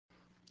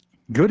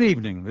Good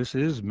evening. This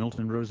is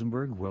Milton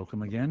Rosenberg.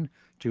 Welcome again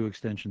to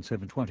Extension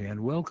 720, and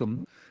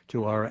welcome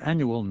to our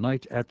annual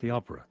Night at the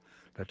Opera.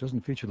 That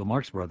doesn't feature the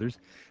Marx Brothers.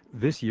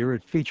 This year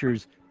it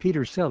features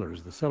Peter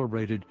Sellers, the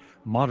celebrated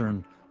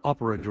modern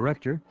opera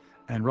director,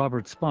 and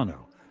Robert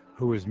Spano,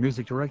 who is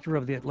music director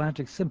of the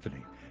Atlantic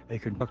Symphony, a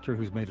conductor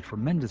who's made a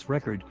tremendous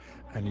record,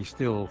 and he's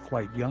still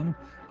quite young,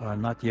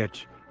 not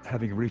yet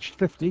having reached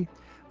 50,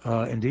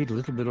 indeed a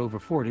little bit over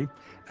 40,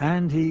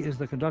 and he is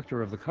the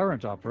conductor of the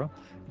current opera,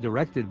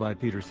 directed by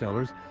Peter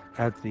Sellers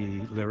at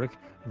the Lyric,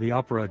 the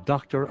opera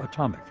Dr.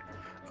 Atomic,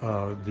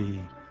 the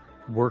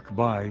work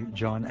by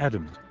John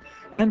Adams.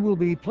 And we'll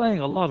be playing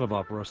a lot of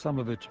opera, some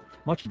of it,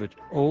 much of it,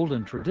 old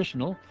and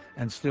traditional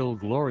and still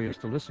glorious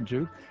to listen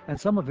to,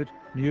 and some of it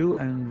new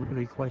and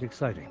really quite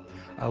exciting.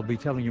 I'll be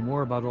telling you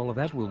more about all of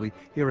that. We'll be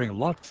hearing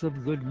lots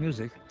of good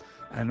music,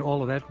 and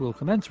all of that will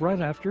commence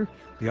right after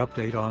the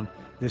update on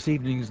this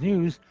evening's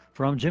news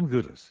from Jim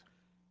Gudis.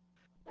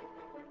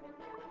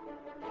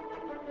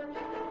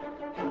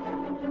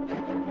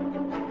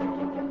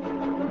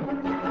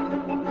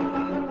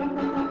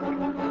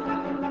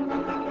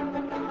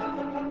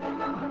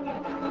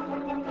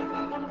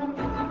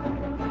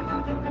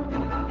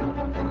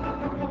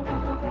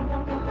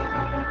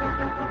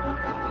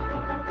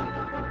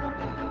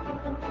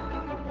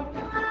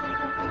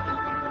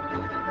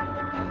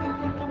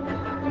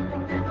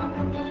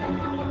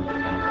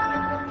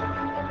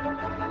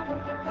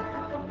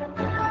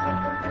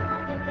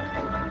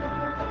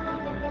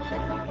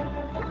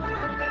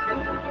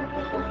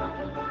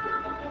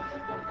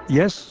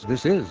 Yes,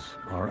 this is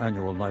our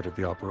annual Night at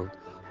the Opera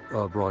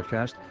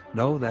broadcast.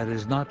 No, that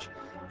is not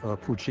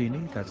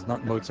Puccini, that's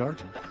not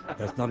Mozart,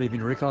 that's not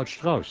even Richard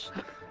Strauss.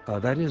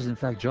 That is, in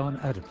fact, John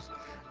Adams.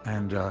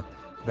 And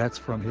that's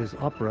from his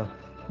opera,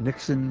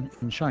 Nixon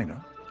in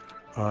China.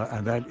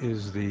 And that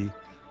is the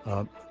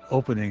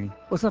opening, well,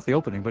 it's not the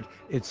opening, but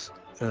it's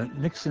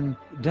Nixon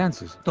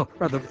dances. No,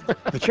 rather,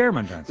 the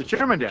chairman dances. The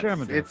chairman The dances.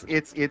 chairman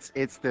dances.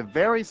 It's the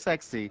very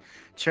sexy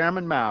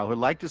Chairman Mao, who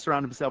liked to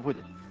surround himself with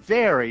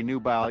very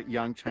nubile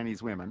young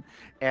Chinese women,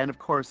 and of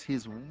course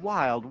his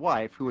wild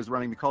wife, who was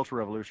running the Cultural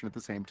Revolution at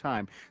the same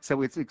time.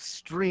 So it's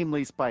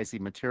extremely spicy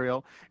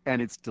material,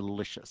 and it's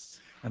delicious.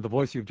 And the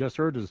voice you've just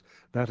heard is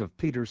that of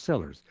Peter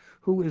Sellers,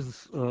 who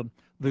is the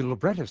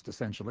librettist,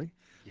 essentially,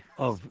 Yes.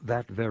 of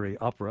that very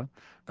opera,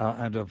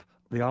 and of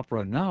the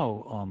opera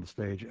now on the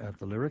stage at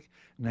the Lyric,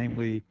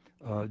 namely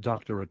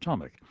Dr.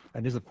 Atomic,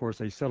 and is, of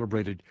course, a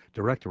celebrated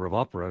director of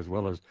opera, as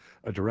well as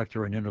a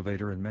director and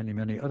innovator in many,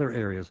 many other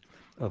areas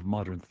of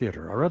modern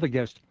theater. Our other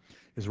guest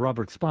is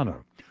Robert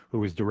Spano,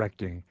 who is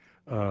directing,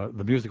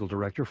 the musical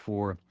director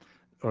for,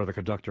 or the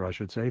conductor, I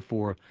should say,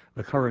 for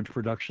the current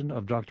production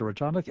of Dr.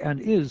 Atomic, and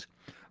is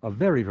a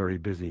very, very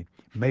busy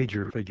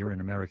major figure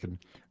in American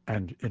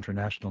and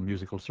international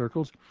musical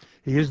circles.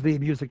 He is the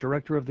music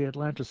director of the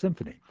Atlanta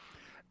Symphony,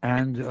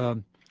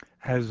 and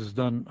has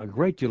done a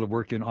great deal of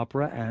work in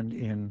opera and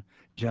in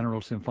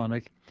general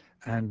symphonic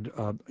and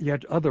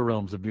yet other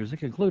realms of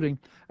music, including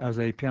as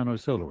a piano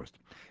soloist.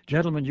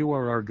 Gentlemen, you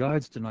are our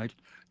guides tonight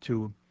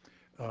to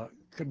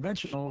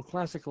conventional,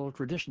 classical,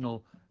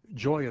 traditional,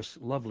 joyous,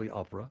 lovely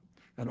opera,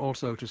 and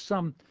also to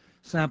some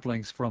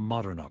samplings from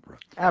modern opera.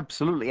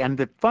 Absolutely. And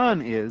the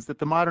fun is that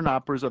the modern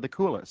operas are the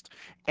coolest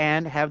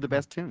and have the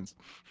best tunes.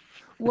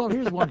 Well,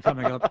 here's one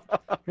coming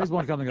up. Here's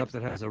one coming up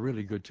that has a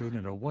really good tune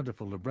and a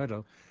wonderful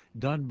libretto,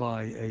 done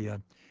by a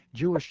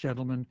Jewish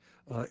gentleman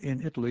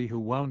in Italy who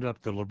wound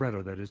up, the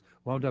libretto that is,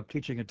 wound up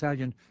teaching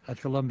Italian at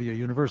Columbia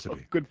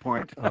University. Good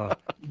point.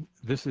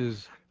 This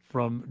is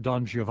from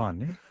Don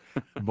Giovanni.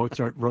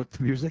 Mozart wrote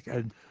the music,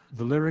 and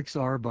the lyrics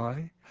are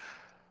by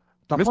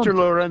Da Mr. Ponte.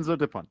 Lorenzo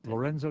da Ponte.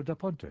 Lorenzo da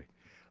Ponte.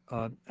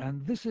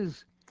 And this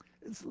is,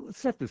 let's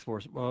set this for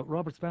us.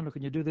 Robert Spano,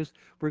 can you do this?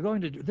 We're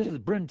going to do, this is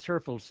Bryn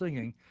Terfel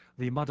singing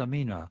the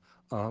Madamina,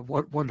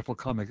 wonderful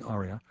comic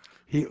aria.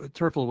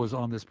 Terfel was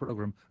on this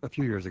program a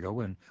few years ago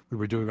when we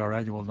were doing our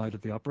annual Night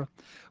at the Opera.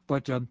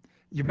 But you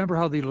remember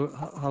how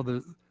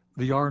the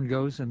yarn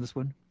goes in this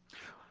one?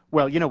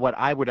 Well, you know what?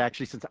 I would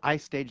actually, since I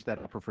staged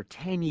that opera for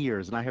 10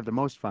 years and I have the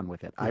most fun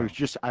with it, Yeah.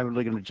 I was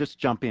going to just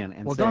jump in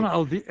and Well, say,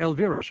 Donna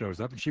Elvira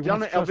shows up, and she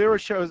Donna wants Elvira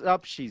justice. shows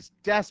up. She's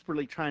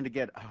desperately trying to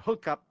get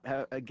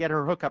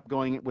her hookup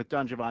going with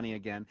Don Giovanni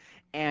again,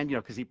 and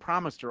because he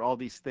promised her all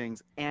these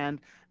things, and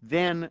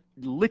then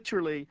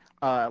literally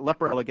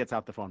Leporello gets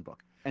out the phone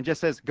book and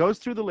just goes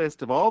through the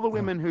list of all the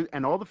women who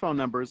and all the phone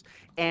numbers,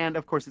 and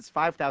of course it's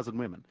 5,000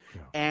 women,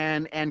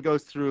 Yeah. and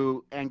goes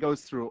through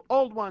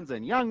old ones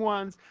and young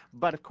ones.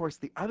 But of course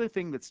the other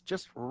thing that's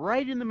just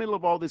right in the middle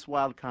of all this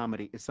wild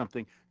comedy is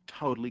something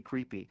totally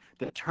creepy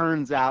that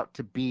turns out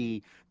to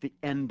be the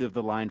end of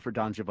the line for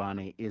Don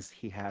Giovanni. Is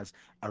he has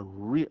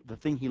the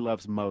thing he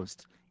loves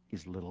most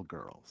is little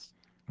girls.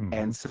 Mhm.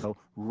 And so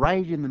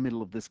right in the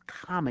middle of this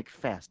comic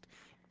fest,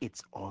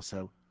 it's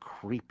also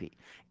creepy.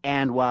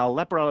 And while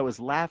Leporello is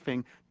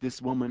laughing,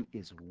 this woman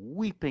is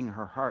weeping,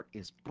 her heart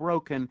is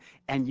broken,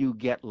 and you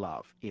get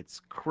love. It's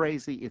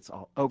crazy, it's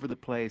all over the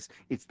place,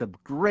 it's the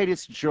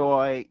greatest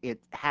joy,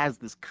 it has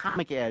this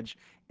comic edge,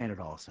 and it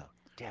also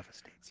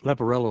devastates you.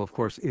 Leporello, of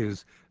course,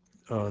 is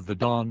the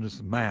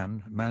Don's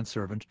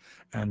manservant,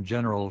 and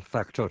general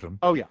factotum.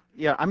 Oh yeah.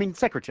 I mean,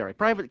 secretary,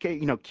 private.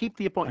 Keep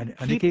the appointment,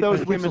 And he keep those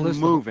keeps a women list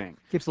moving.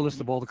 keeps a list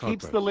of all the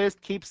Keeps conquests. the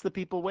list, keeps the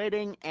people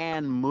waiting,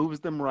 and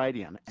moves them right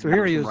in, So and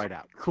here moves he them is, right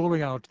out.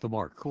 cooling out the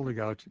mark, cooling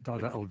out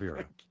Donna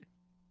Elvira.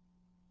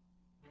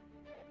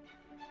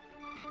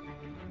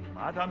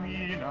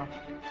 Adamina,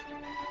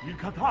 il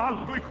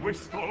catalogo è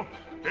questo,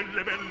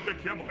 delle belle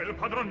chiamo il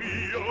padron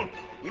mio,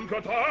 un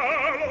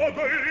catalogo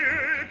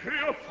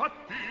che ho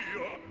fatto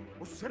io.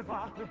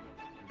 Osservate,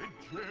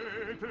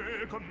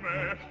 leggete con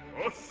me,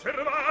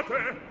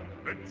 osservate,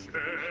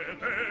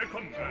 leggete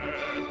con me.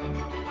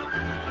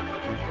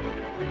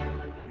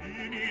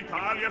 In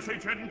Italia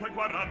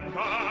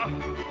 640,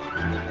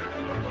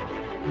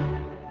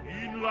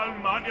 in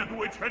l'Almania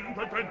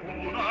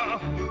 231,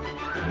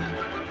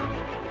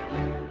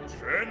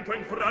 100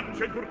 in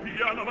Francia e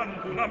Turchia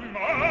 91,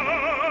 ma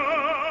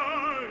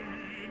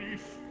in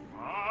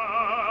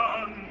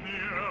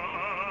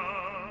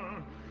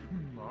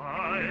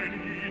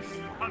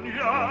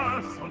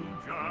Spagna son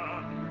già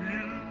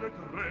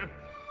 1.300.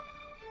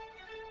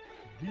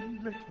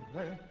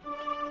 1.300.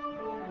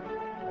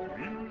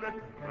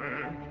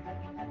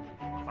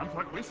 Van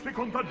fra queste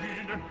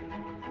contadine,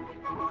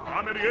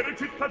 cameriere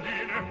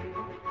cittadine,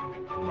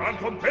 van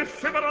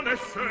contesse e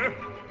baronesse,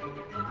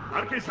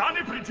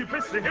 marchesane,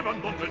 principesse che van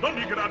donne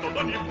d'ogni grado,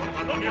 d'ogni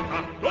forma, d'ogni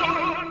età,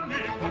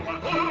 d'ogni forma,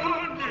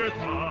 d'ogni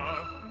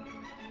età.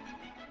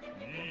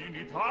 In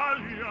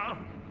Italia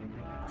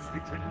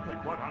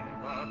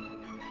 640,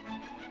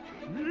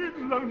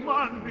 in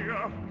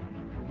l'Almania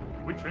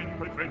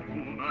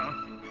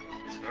 231,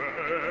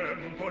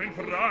 100 in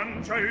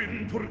Francia e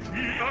in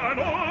Turchia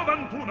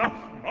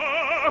 91,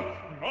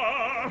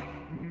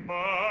 ma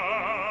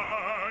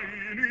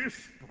in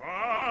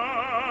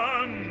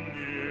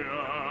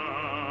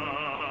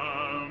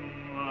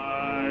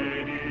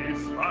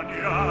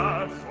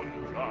Spagna son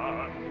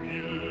già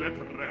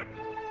 1.300.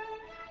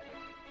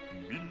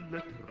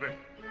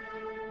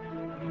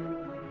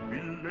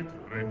 1.300.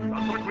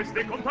 Tra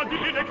queste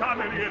contadine,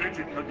 cameriere,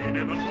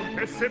 cittadine, van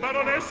contesse,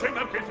 baronesse,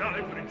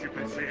 marchesane,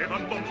 principesse, e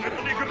van donne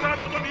d'ogni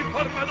grado, d'ogni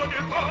forma, d'ogni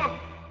età,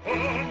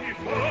 ogni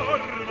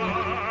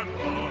forma,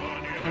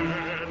 d'ogni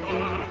età,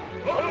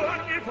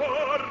 ogni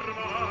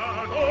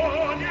forma,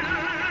 d'ogni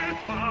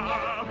età.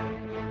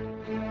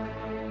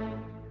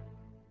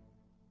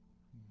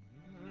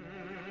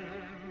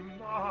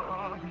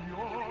 Nella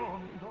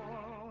bionda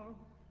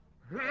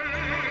e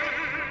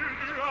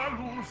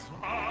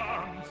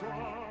all'usanza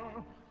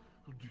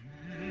di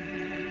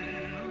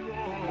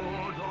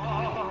lodar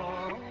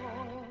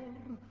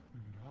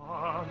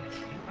la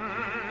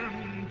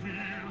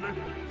gentilezza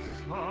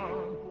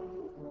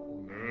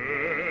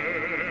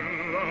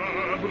nella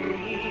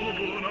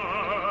bruna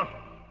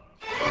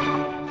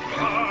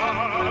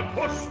la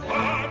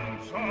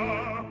costanza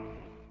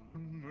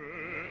nella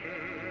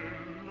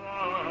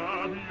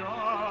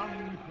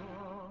bianca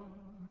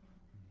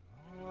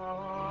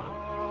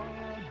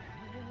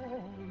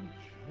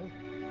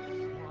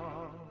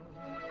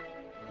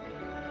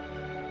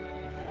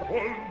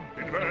vuol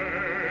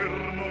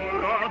d'inverno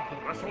la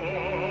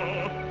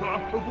grasotta,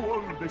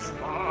 vuol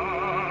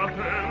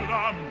d'estate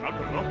la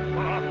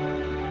grotta,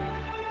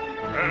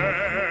 è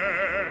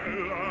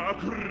la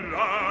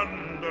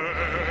grande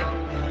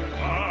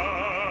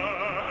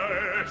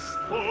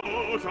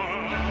maestosa,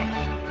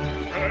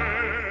 è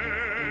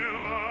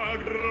la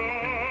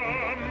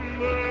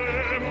grande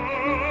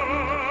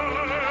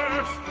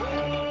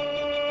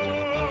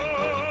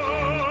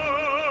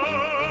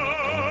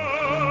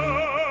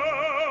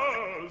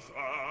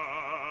maestosa.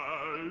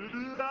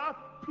 La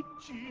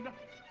piccina,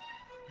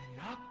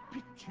 la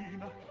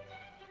piccina,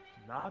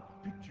 la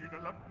piccina,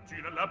 la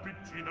piccina, la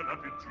piccina, la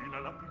piccina,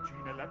 la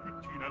piccina, la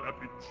piccina, la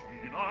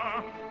piccina,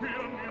 e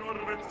ogni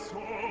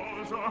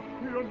orvezzosa,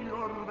 e ogni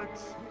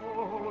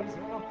orvezzosa,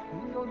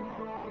 e ogni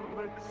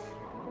orvezzosa.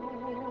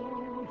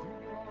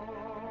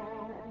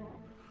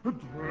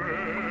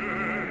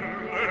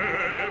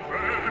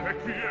 Delle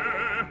vecchie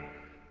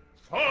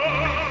fa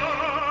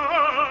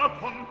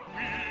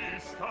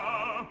conquista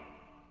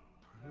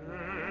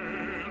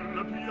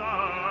per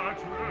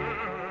piacer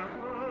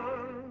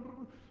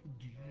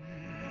di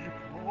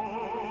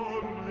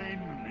porre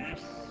in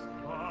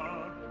lista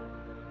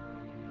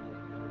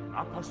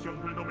la passion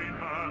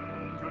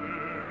predominante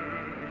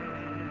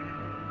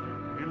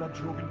e la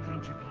giovin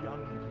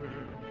principiante.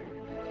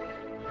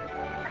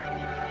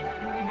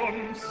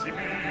 Non si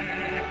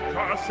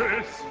dica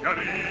se sia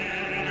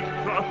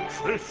ricca,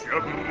 se sia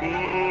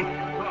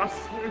brutta,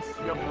 se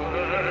sia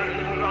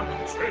bella,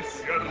 se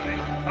sia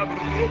ricca,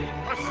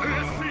 brutta,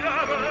 se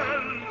sia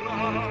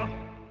bella.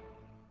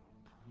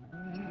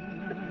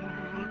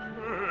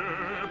 Purché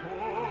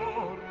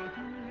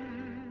porti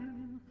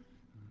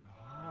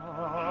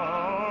la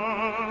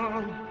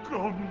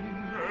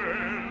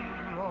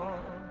gonnella,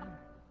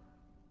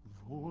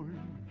 voi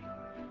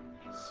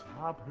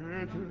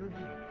sapete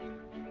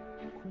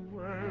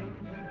quel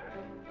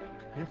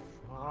che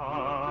fa.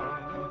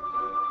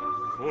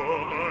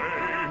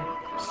 Voi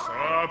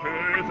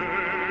sapete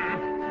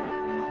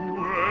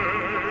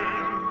quel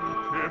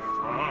che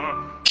fa,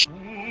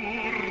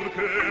 pur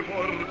che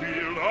porti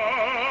la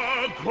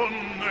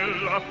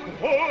gonnella,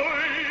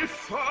 voi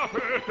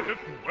sapete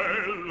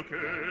quel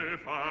che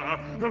fa,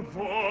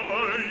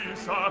 voi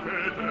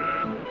sapete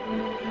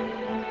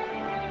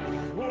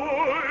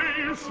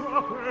quel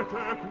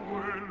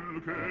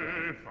che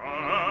fa.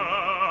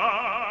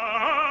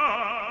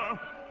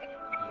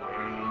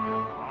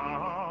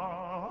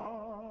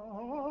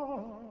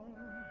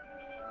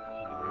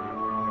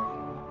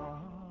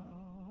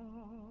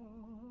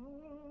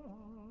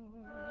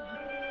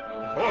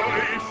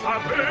 Voi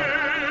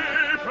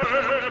sapete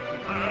quel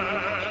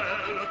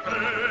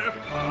che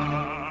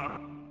fa.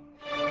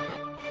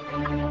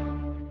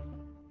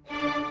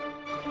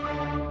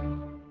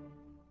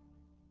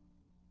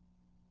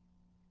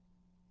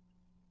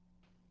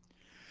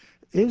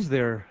 Is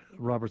there,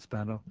 Robert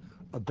Spano,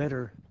 a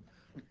better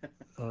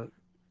uh,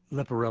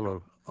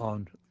 Leporello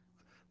on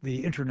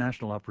the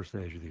international opera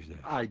stage these days?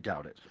 I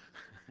doubt it.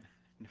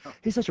 No.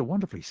 He's such a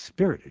wonderfully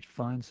spirited,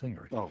 fine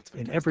singer. Oh, it's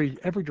In fantastic.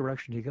 every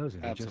direction he goes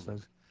in, he just Absolutely.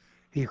 does.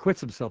 He acquits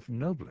himself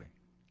nobly,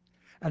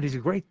 and he's a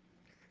great,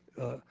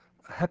 uh,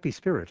 happy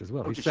spirit as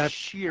well. Oh, He just sat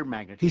sheer he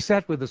magnetism.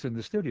 sat with us in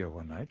the studio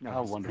one night,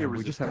 Oh, wonderful. and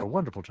we just had a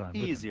wonderful time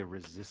with He is him.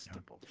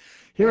 irresistible.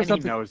 Here's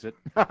And he something. knows it.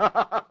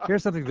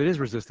 Here's something that is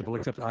resistible,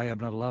 except I am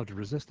not allowed to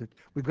resist it.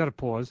 We've got to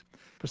pause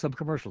for some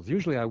commercials.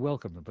 Usually I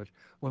welcome them, but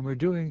when we're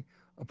doing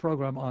a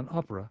program on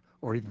opera,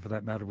 or even for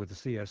that matter with the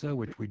CSO,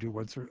 which we do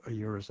once a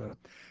year or so,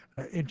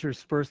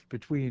 interspersed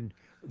between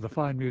the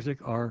fine music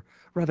are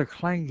rather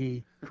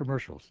clangy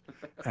commercials.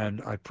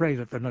 And I pray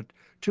that they're not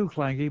too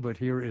clangy, but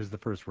here is the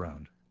first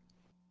round.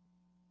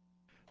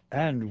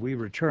 And we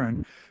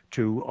return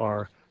to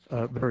our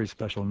very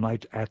special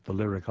night at the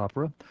Lyric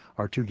Opera.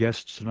 Our two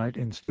guests tonight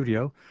in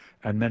studio,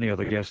 and many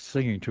other guests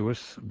singing to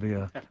us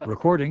via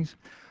recordings.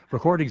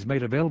 Recordings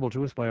made available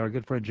to us by our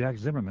good friend Jack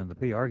Zimmerman, the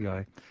PR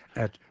guy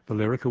at the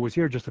Lyric, who was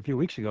here just a few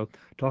weeks ago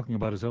talking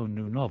about his own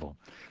new novel.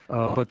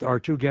 But our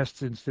two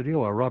guests in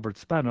studio are Robert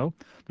Spano,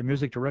 the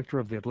music director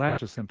of the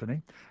Atlanta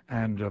Symphony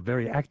and a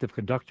very active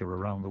conductor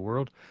around the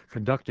world,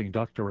 conducting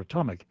Dr.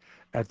 Atomic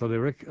at the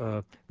Lyric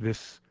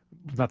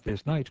not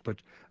this night, but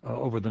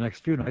over the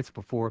next few nights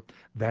before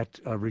that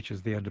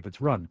reaches the end of its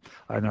run.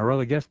 And our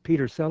other guest,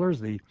 Peter Sellers,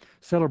 the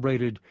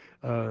celebrated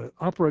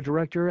opera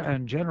director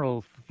and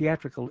general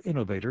theatrical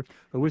innovator,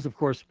 who is, of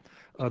course,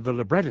 the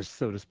librettist,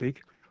 so to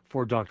speak,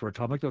 for Dr.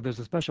 Atomic, though there's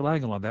a special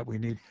angle on that we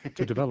need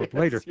to develop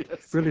later.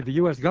 Yes. Really, the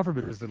U.S.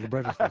 government is the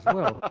librettist as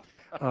well.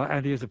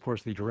 And he is, of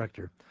course, the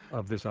director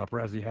of this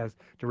opera, as he has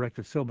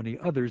directed so many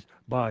others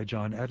by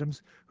John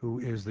Adams, who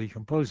is the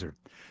composer.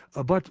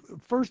 But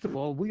first of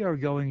all, we are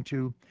going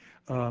to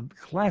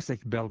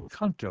classic bel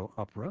canto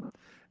opera,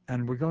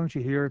 and we're going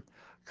to hear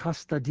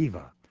Casta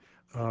Diva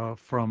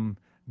from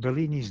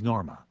Bellini's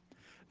Norma.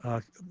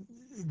 Uh,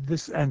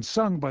 this and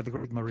sung by the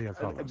great Maria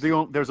Callas.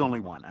 There's only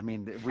one. I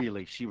mean,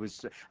 really, she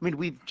was. I mean,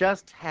 we've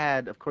just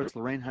had, of course,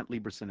 Lorraine Hunt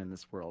Lieberson in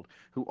this world,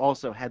 who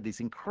also had these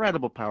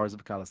incredible powers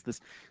of Callas, this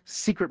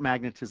secret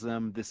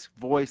magnetism, this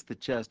voice that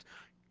just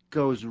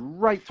goes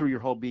right through your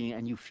whole being,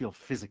 and you feel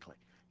physically.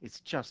 It's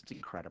just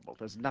incredible.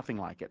 There's nothing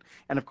like it.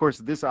 And of course,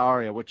 this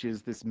aria, which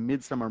is this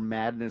midsummer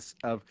madness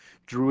of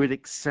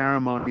druidic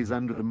ceremonies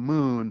under the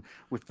moon,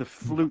 with the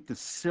flute, the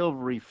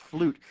silvery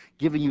flute,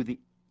 giving you the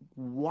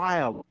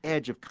wild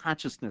edge of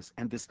consciousness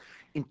and this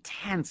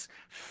intense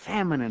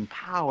feminine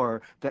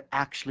power that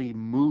actually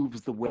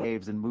moves the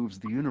waves and moves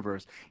the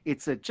universe.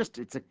 It's a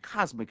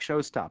cosmic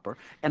showstopper,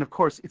 and of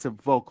course it's a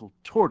vocal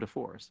tour de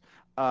force.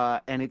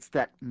 And it's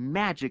that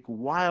magic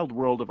wild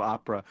world of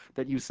opera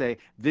that you say,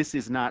 this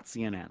is not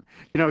CNN.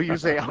 You know, you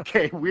say,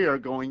 okay, we are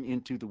going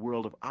into the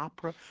world of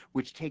opera,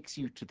 which takes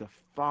you to the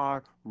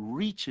far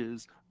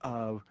reaches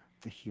of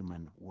the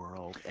human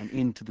world and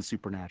into the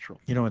supernatural.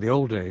 You know, in the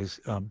old days,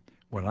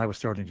 when I was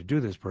starting to do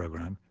this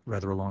program,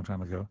 rather a long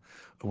time ago,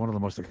 one of the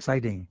most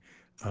exciting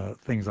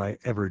things I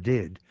ever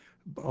did,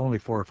 only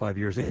 4 or 5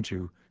 years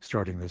into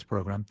starting this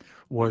program,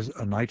 was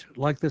a night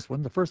like this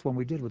one, the first one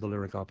we did with the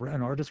Lyric Opera,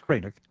 and Artis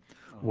Kranick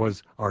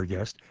was our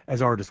guest,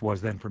 as Artis was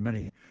then for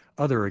many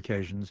other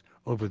occasions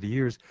over the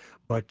years.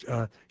 But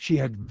she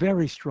had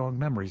very strong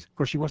memories. Of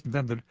course, she wasn't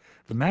then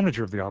the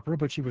manager of the opera,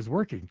 but she was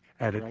working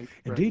at it. Right,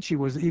 Indeed, right. she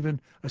was even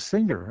a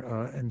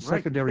singer in Right,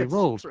 secondary yes,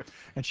 roles. right.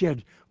 And she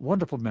had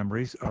wonderful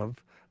memories of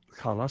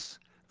Callas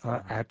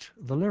at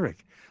the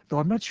Lyric. Though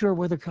I'm not sure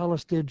whether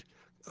Callas did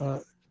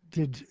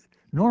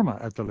Norma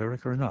at the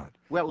Lyric or not.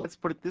 Well, let's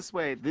put it this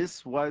way.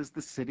 This was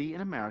the city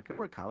in America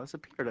where Callas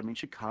appeared. I mean,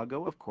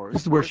 Chicago, of course,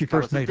 This is where was she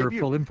first Callas's made her debut.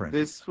 full imprint.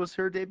 This was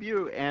her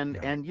debut, and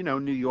Yeah. and you know,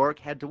 New York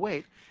had to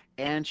wait,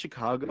 and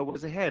Chicago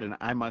was ahead. And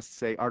I must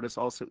say, Artis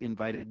also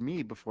invited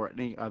me before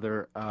any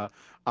other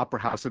opera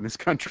house in this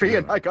country,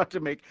 and Really? I got to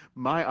make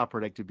my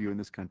operatic debut in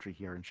this country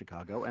here in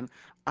Chicago, and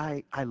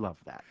I love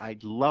that. I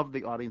love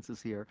the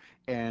audiences here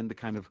and the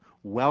kind of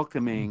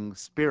welcoming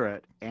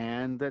spirit,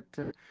 and that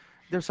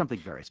there's something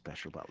very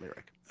special about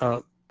Lyric. Uh,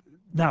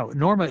 Now,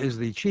 Norma is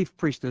the chief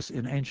priestess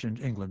in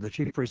ancient England, the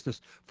chief priestess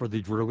for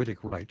the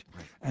Druidic rite,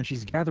 Right. and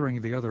she's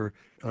gathering the other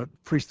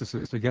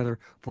priestesses together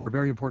for a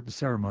very important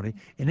ceremony.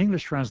 In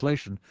English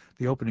translation,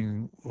 the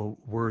opening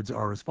words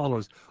are as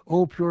follows: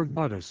 O pure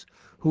goddess,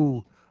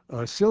 who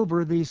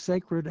silver these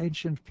sacred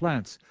ancient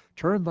plants,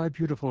 turn thy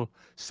beautiful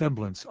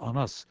semblance on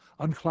us,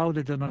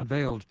 unclouded and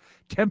unveiled.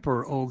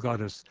 Temper, O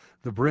goddess,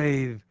 the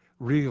brave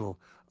reel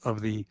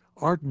of the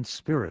ardent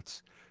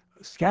spirits.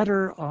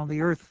 Scatter on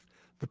the earth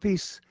the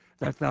peace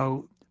that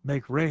thou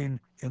make rain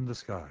in the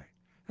sky,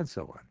 and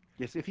so on.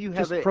 Yes, if you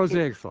have Just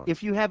prosaic thoughts.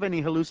 if you have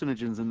any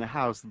hallucinogens in the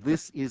house,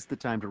 this is the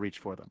time to reach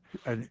for them.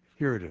 And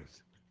here it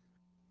is.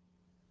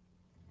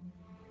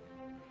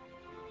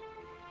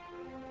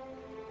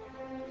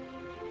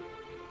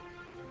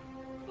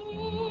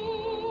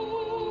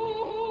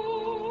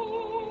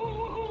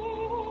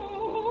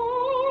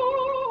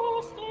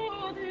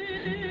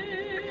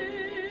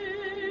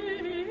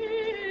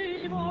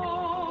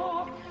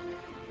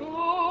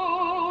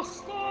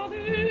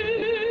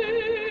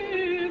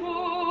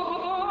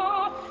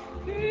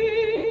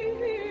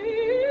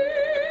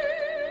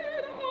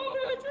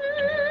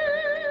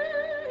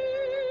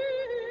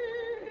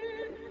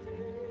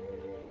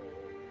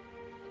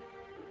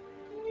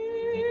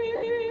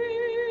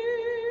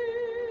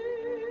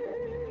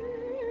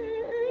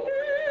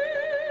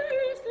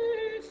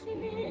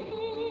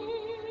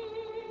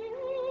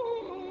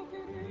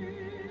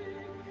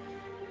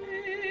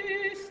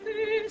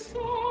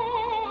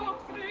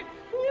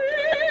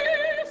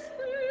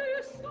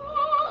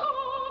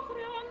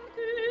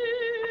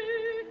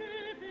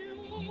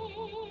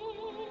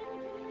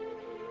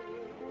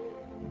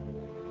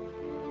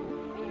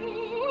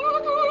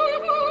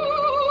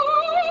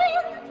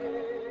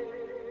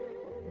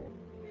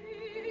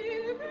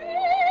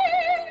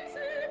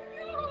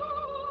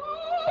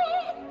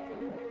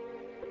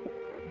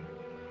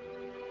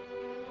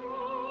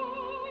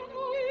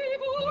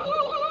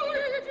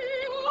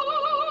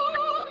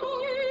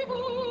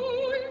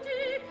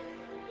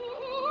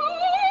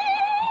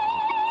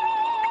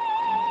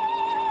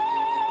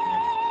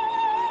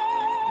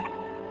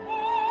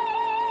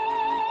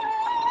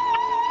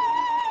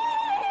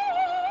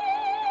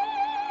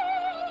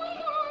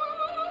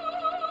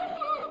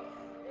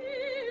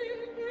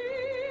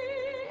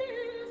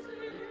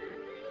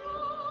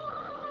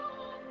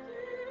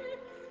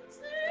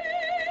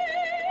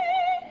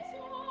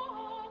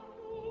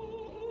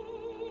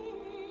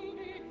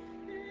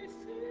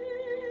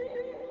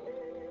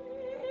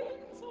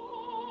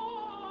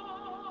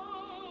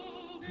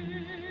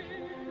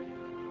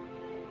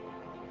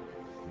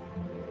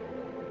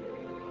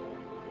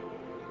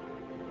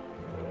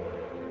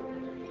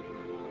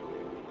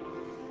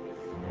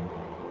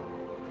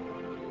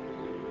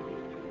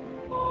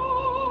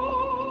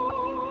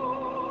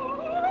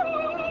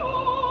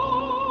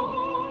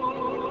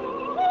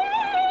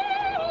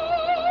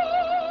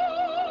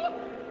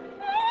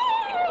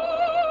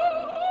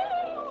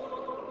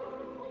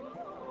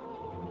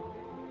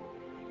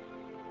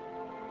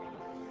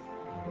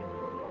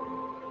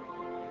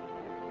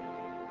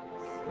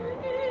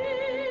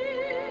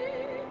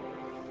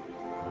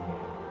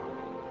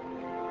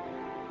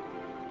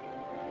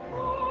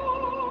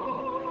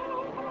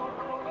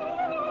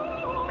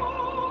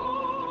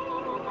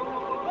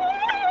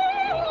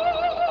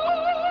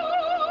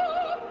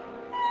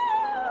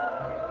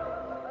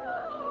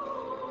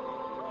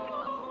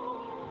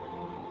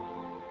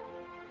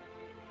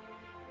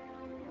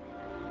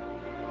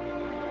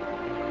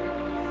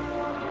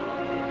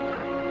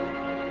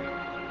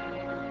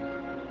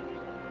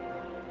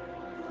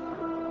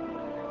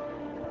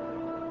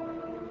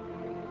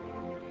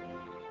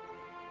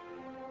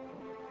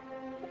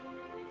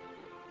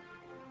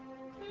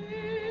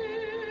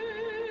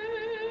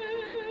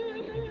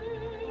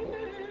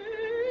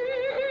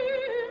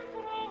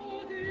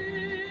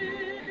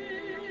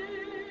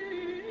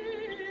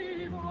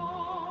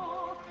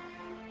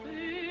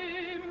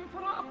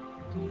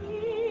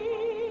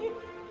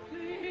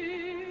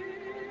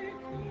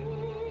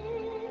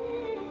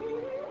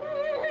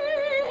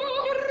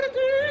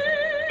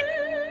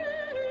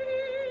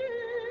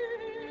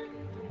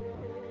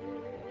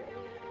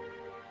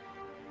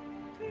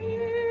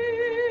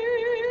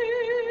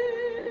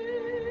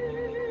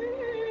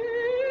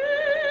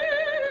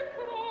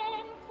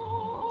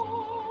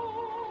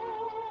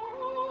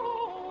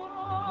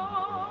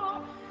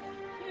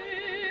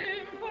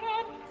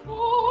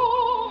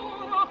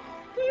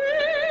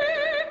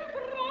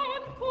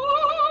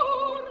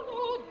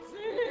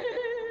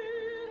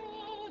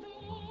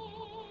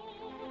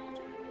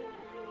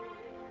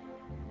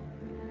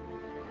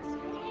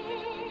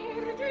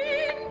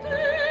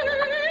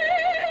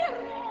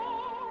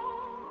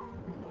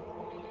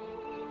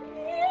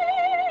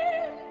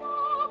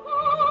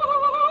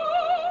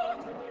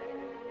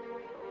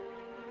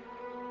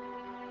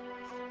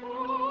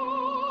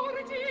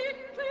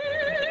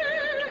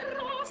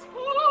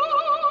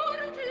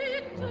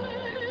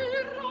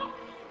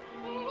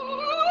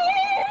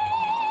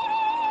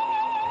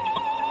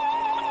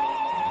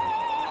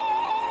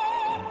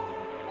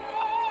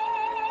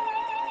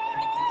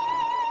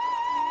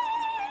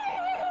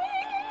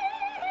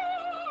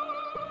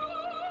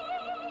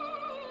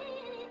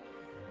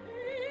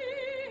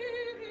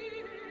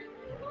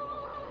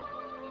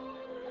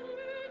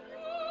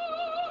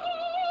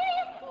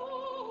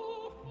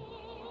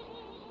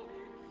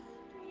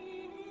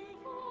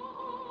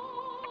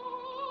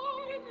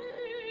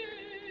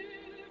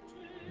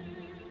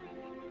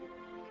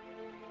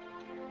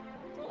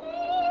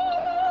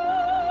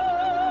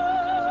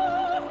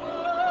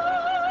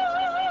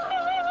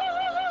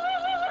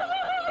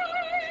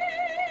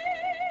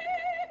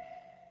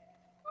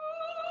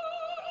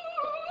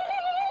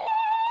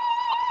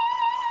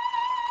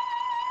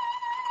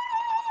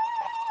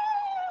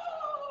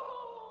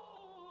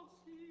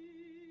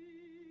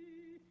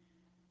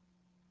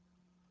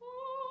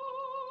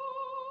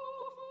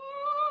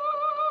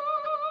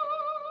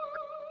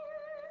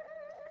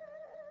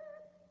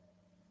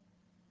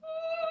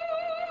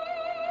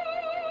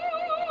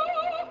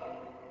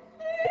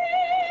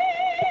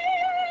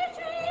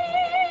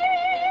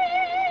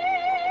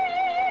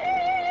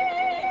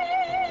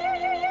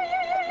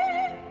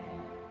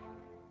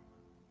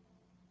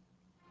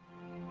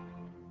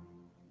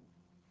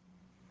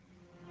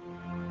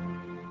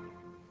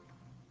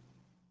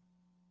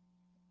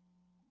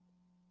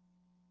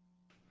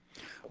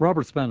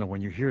 Robert Spano,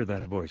 when you hear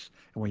that voice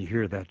and when you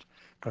hear that,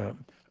 uh,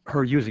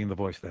 her using the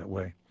voice that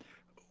way,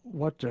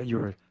 what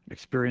you're an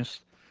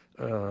experienced,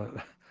 uh,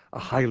 a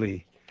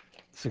highly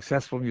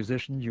successful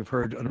musician. You've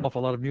heard an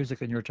awful lot of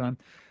music in your time.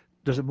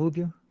 Does it move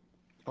you?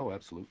 Oh,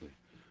 absolutely.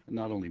 It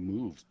not only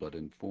moves, but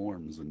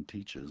informs and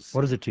teaches.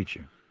 What does it teach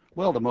you?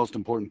 Well, the most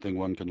important thing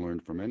one can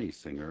learn from any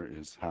singer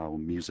is how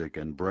music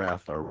and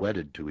breath are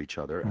wedded to each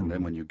other. And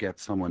then when you get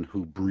someone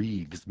who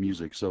breathes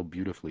music so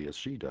beautifully as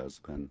she does,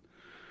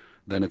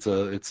 then it's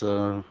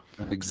a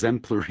an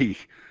exemplary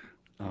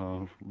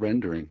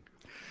rendering.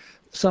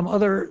 Some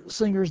other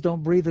singers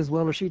don't breathe as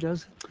well as she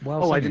does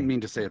while Oh, I didn't singing.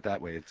 mean to say it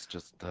that way. It's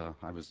just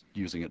I was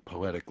using it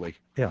poetically.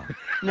 Yeah,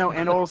 No,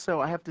 and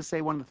also I have to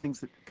say one of the things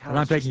that and I'm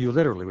Callis taking just you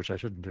literally, which I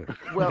shouldn't do.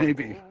 well,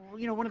 Maybe.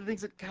 one of the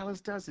things that Callis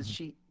does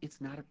is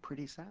it's not a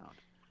pretty sound.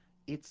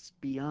 It's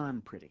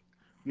beyond pretty.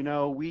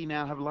 We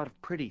now have a lot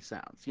of pretty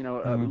sounds, a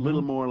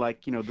little Hmm. more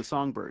like, the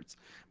songbirds.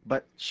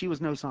 But she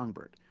was no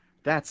songbird.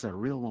 That's a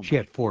real She woman.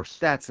 had force.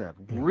 That's a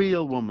Yeah.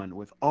 real woman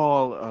with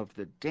all of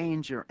the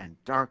danger and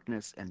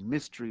darkness and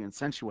mystery and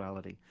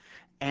sensuality.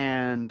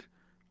 And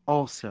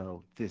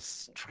also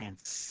this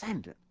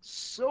transcendent,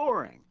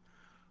 soaring,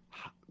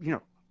 you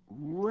know,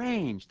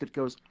 range that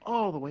goes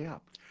all the way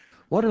up.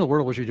 What in the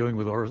world was she doing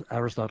with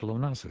Aristotle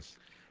Onassis?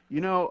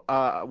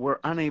 We're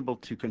unable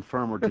to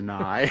confirm or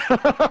deny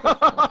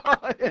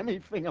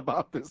anything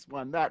about this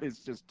one. That is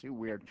just too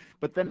weird.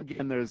 But then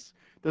again, there's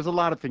a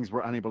lot of things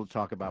we're unable to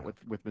talk about Yeah.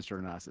 with Mr.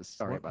 Onassis.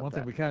 Sorry about One thing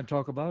that. we can't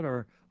talk about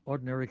are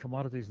ordinary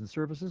commodities and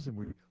services, and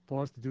we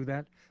pause to do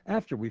that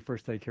after we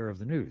first take care of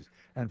the news.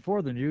 And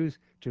for the news,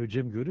 to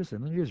Jim Gudis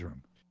in the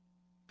newsroom.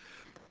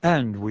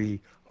 And we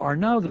are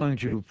now going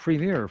to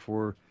premiere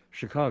for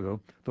Chicago,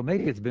 though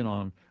maybe it's been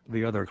on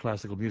the other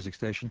classical music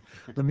station,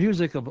 the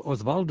music of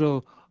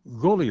Osvaldo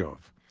Goliov.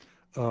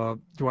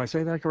 Do I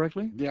say that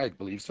correctly? Yeah, I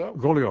believe so.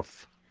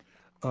 Goliov,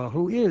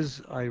 who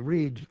is, I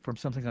read from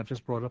something I've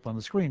just brought up on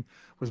the screen,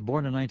 was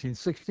born in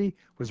 1960,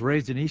 was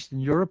raised in Eastern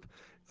Europe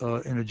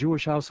in a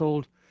Jewish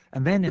household,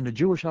 and then in a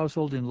Jewish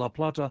household in La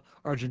Plata,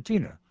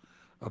 Argentina,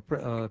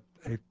 a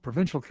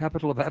provincial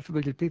capital of half a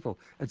million people,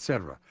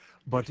 etc.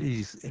 But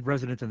he's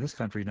resident in this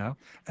country now,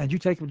 and you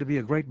take him to be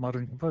a great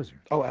modern composer.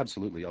 Oh,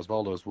 absolutely.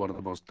 Osvaldo is one of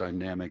the most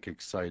dynamic,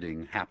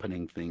 exciting,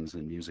 happening things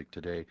in music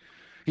today.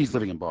 He's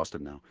living in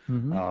Boston now.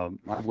 Hmm.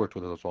 I've worked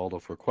with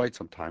Osvaldo for quite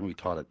some time. We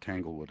taught at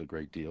Tanglewood a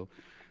great deal.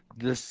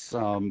 This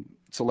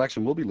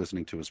selection we'll be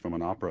listening to is from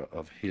an opera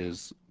of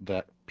his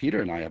that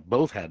Peter and I have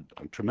both had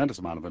a tremendous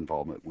amount of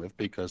involvement with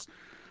because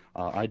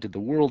I did the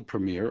world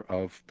premiere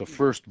of the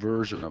first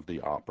version of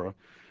the opera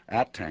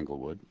at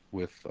Tanglewood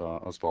with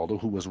Osvaldo,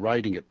 who was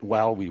writing it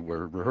while we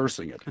were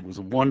rehearsing it. It was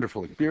a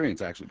wonderful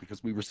experience, actually,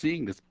 because we were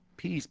seeing this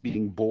piece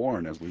being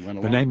born as we went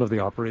The along. name of the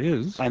opera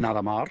is. Ein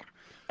Adamar.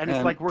 And it's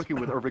And like working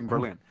with Irving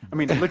Berlin. I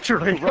mean,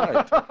 literally,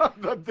 right.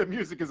 the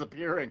music is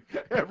appearing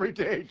every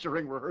day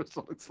during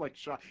rehearsal. It's like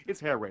it's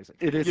hair raising.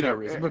 It is You know,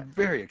 hair-raising, but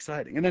very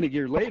exciting. And then a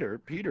year later,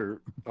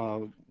 Peter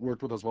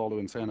worked with Osvaldo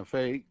in Santa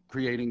Fe,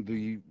 creating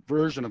the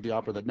version of the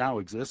opera that now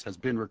exists, has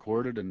been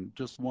recorded, and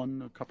just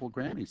won a couple of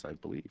Grammys, I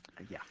believe.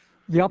 yeah.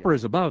 The opera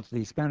is about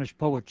the Spanish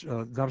poet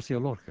Garcia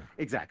Lorca.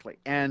 Exactly,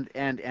 and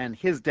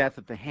his death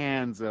at the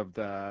hands of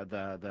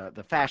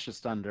the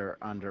fascists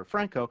under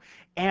Franco,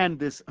 and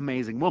this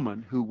amazing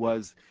woman who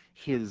was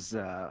his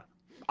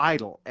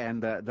idol,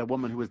 and the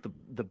woman who was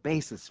the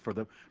basis for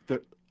the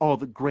all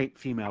the great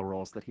female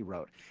roles that he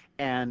wrote,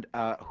 and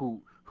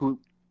who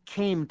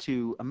came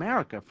to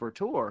America for a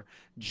tour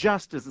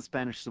just as the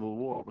Spanish Civil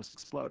War was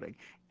exploding,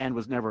 and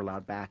was never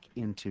allowed back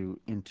into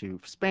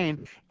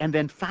Spain, and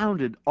then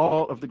founded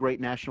all of the great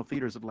national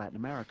theaters of Latin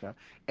America,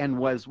 and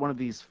was one of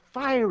these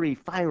fiery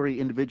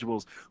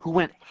individuals who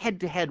went head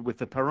to head with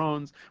the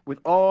Perons, with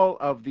all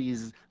of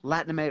these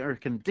Latin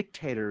American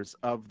dictators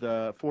of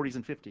the 40s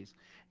and 50s,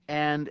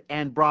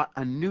 and brought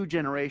a new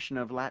generation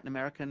of Latin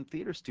American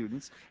theater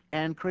students,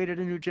 and created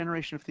a new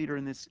generation of theater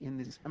in this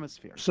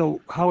hemisphere.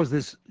 So how is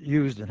this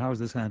used and how is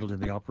this handled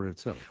in the opera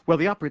itself? Well,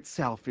 the opera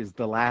itself is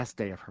the last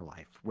day of her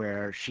life,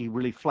 where she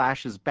really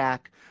flashes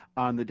back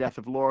on the death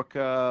of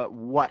Lorca,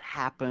 what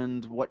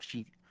happened, what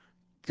she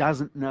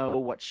doesn't know,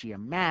 what she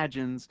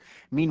imagines.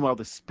 Meanwhile,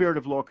 the spirit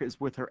of Lorca is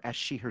with her as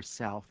she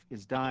herself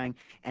is dying,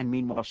 and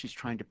meanwhile, she's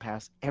trying to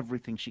pass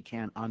everything she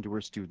can onto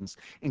her students,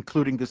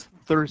 including this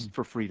thirst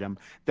for freedom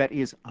that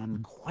is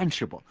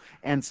unquenchable.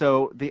 And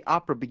so the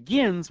opera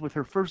begins with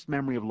her first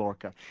memory of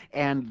Lorca,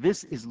 and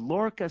this is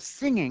Lorca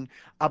singing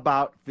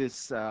about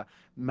this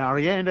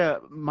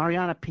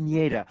Mariana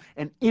Pineda,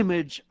 an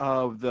image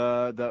of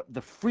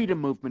the freedom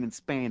movement in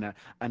Spain, a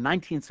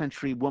 19th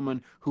century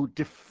woman who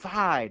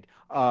defied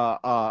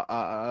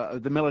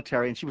the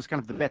military, and she was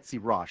kind of the Betsy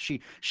Ross.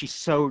 She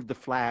sewed the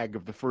flag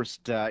of the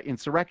first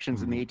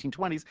insurrections in the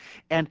 1820s,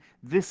 and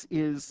this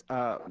is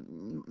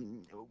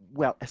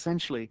well,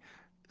 essentially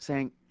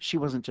saying she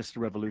wasn't just a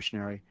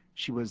revolutionary.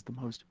 She was the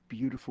most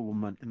beautiful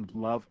woman and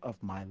love of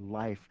my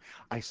life.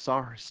 I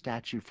saw her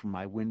statue from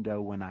my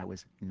window when I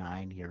was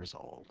 9 years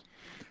old.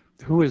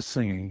 Who is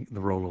singing the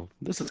role of?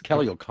 This is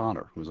Kelly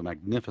O'Connor, who's a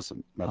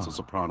magnificent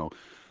mezzo-soprano,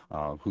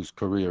 whose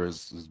career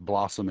is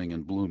blossoming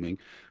and blooming,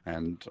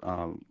 and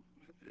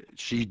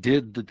she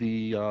did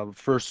the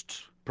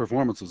first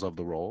performances of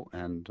the role,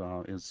 and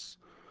is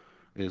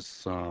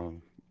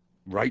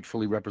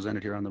rightfully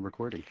represented here on the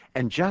recording.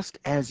 And just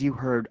as you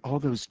heard all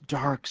those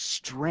dark,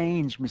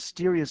 strange,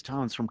 mysterious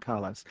tones from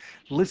Callas,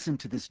 listen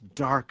to this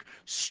dark,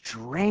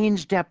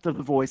 strange depth of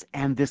the voice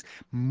and this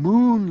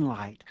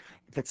moonlight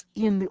that's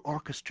in the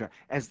orchestra.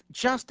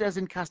 Just as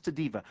in Casta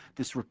Diva,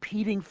 this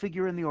repeating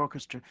figure in the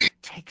orchestra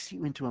takes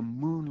you into a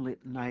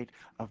moonlit night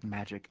of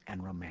magic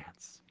and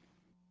romance.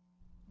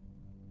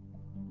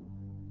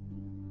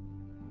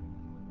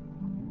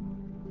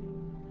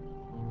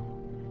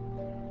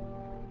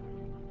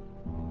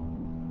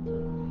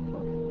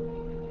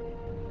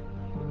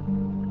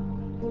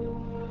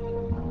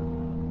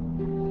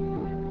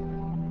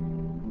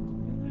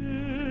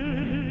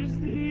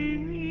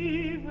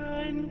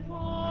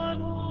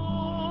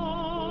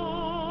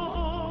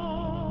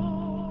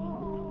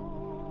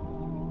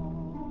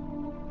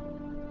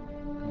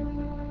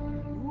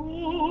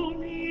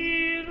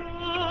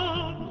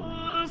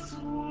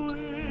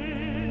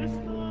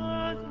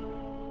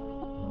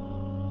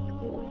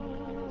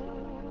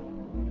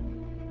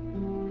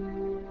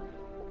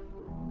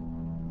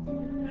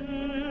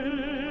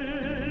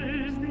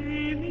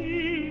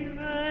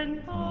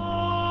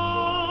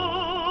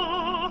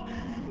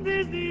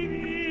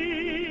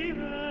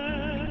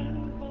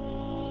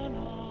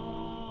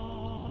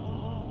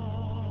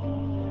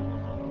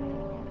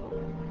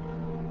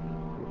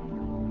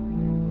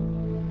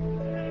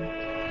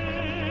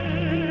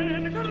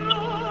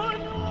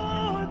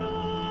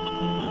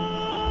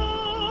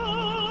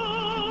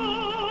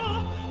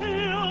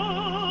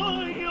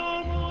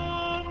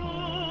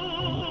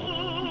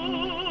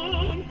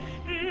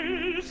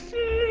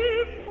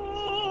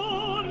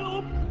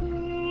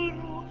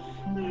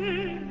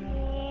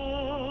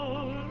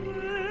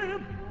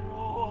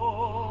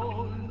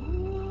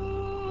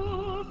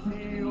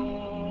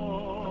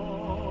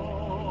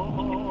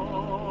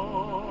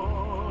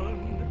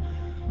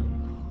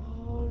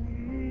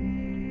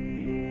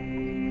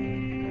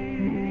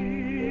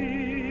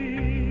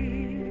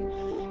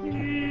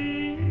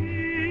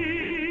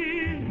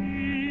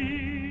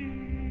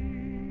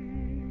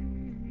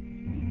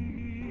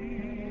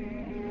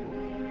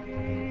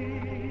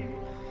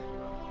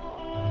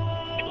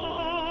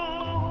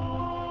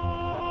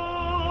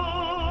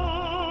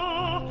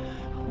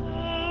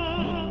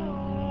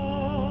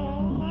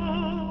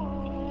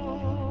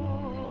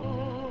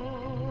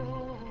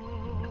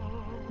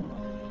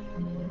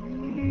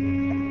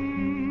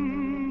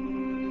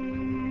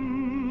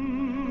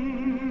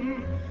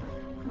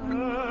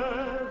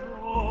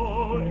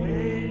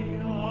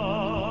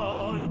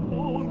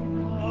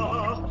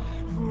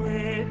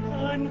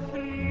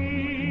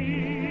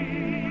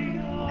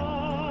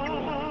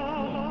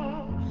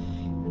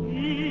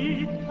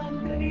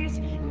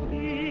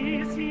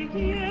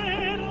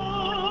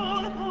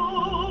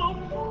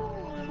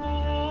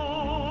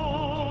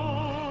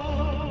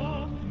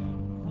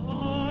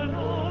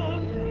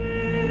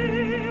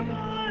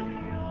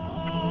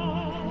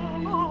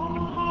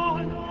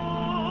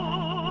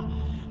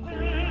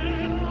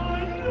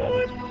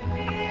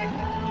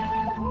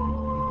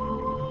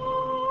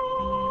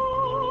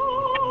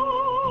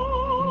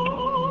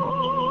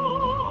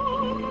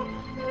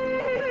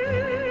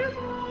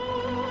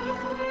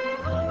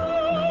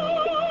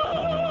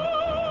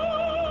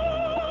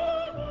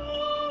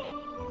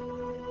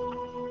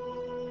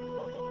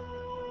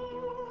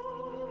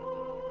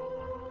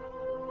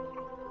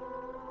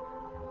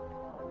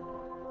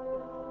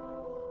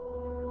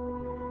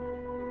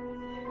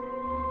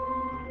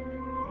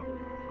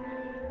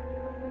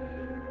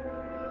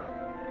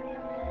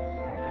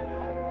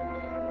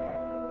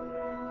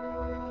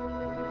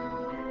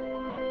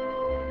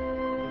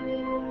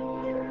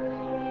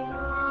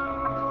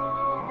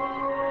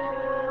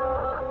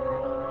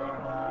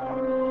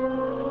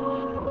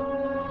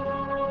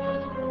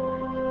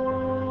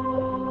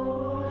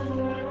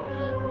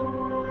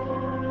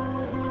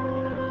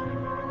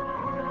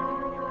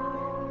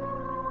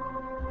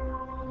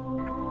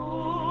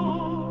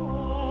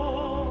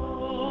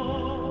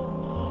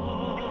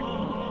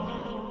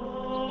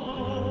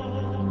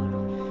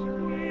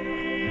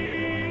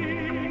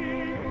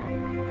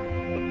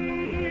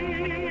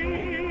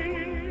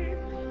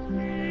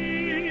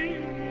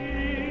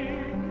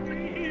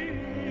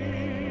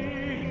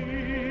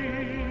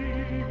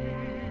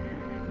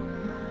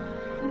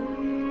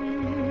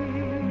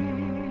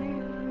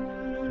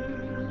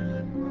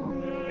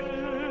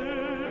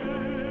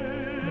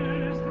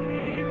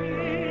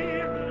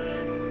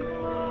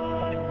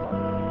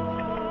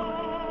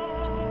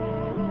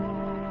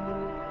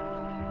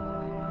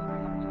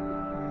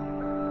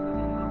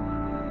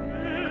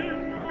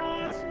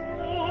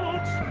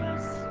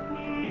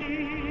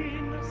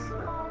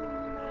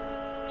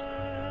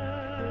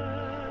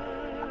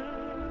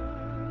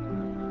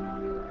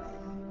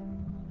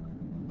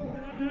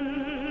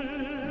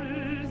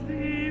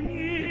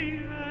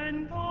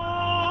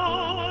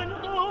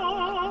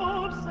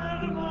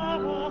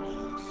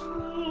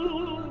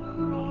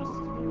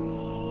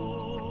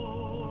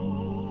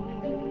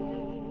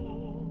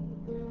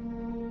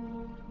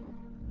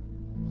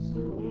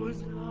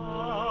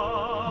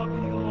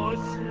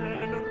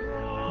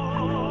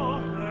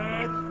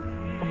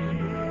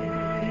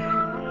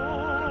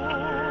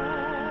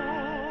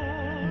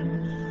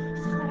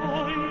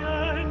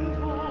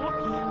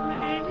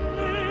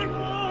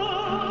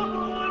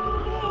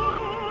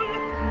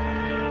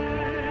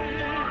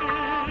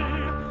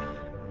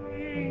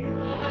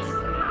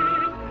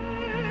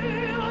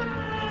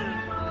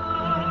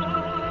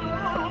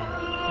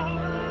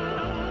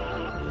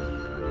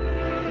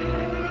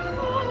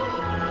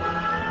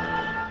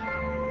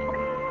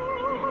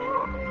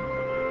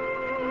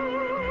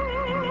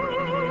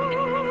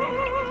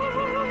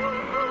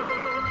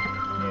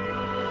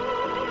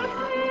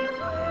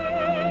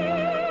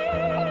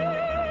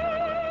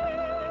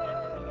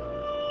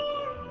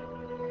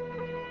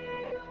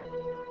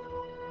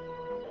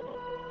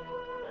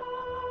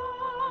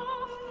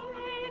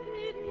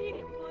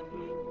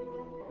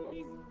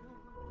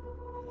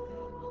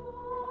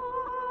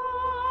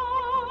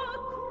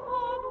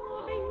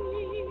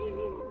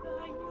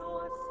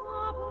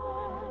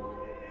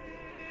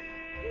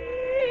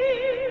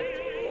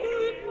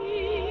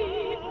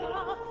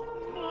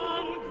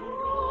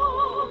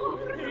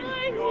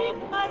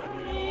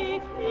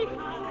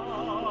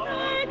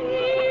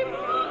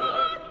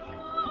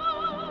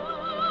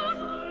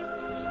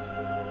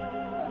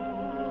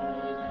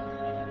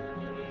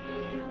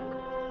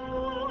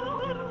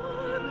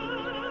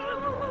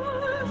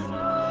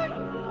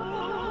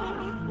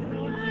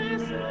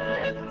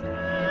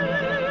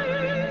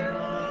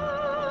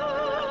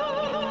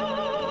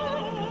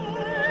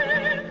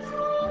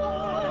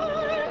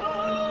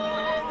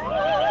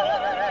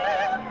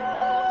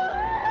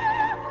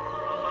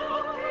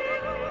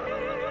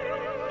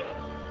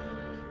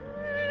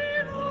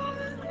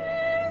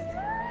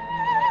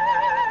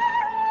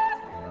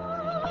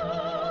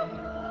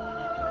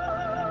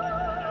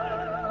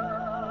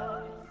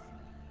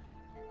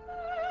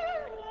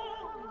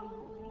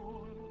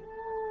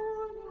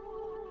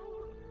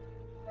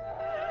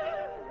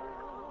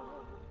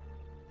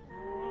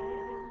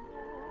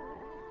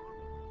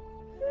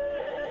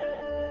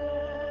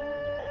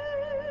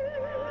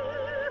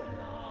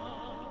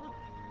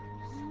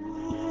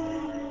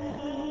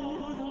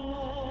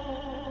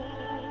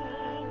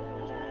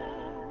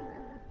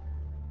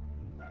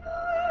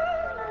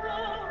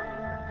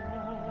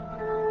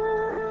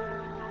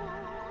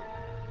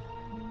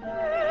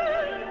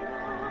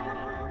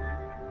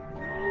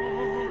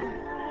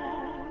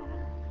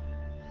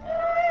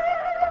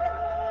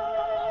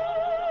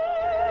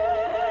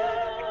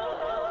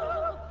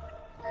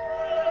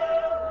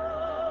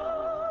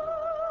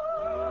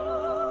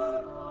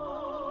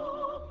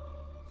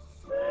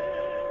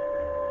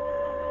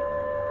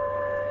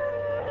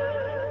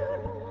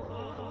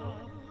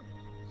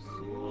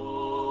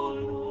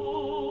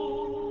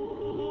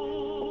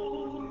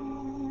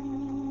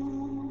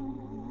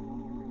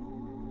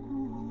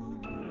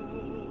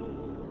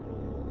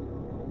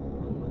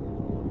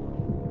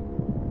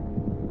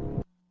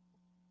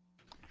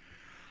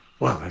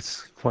 Wow,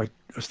 that's quite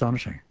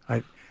astonishing.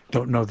 I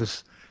don't know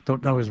this,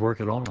 don't know his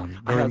work at all. I'm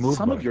very moved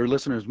Some by of it. your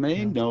listeners may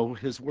Yeah. know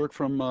his work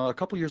from a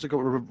couple years ago,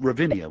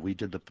 Ravinia. We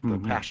did the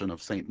Hmm. Passion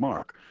of St.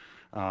 Mark.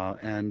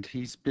 And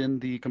he's been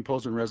the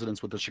composer in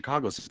residence with the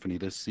Chicago Symphony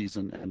this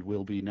season and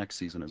will be next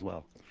season as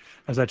well.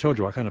 As I told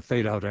you, I kind of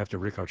fade out after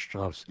Richard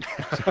Strauss.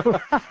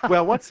 So,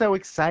 Well, what's so but,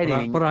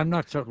 exciting? but I'm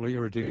not totally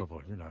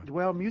irredeemable, you know.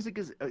 Well, music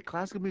is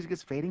classical music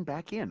is fading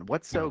back in.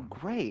 What's so Yeah,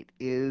 great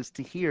is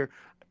to hear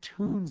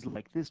tunes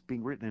like this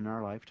being written in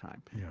our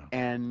lifetime, yeah.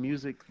 and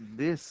music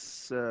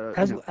this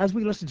As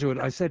we listened to it,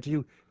 I said to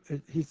you,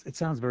 it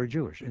sounds very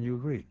Jewish, and you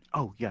agreed.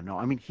 oh yeah, no,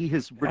 I mean he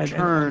has And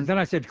returned. then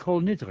I said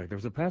Kol Nidre. There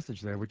was a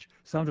passage there which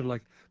sounded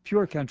like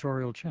pure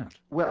cantorial chant.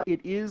 Well,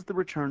 it is the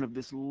return of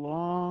this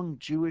long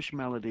Jewish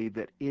melody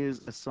that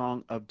is a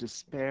song of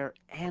despair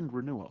and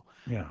renewal,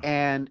 Yeah.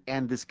 and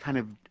this kind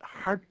of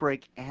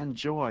heartbreak and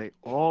joy,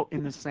 all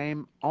in the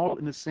same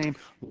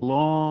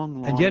long,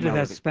 And long yet it has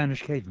melody.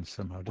 Spanish cadence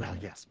somehow, Well, doesn't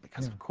it? yes,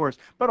 because Yeah. of course,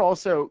 but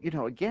also,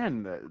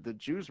 again, the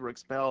Jews were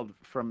expelled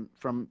from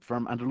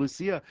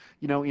Andalusia,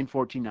 in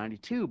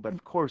 1492. But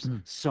of course,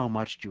 Mm. so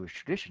much Jewish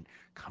tradition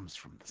comes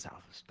from the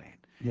south of Spain,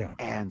 Yeah.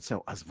 and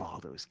so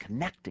Osvaldo is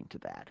connecting to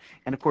that.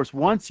 And of course,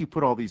 once you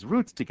put all these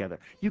roots together,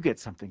 you get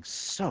something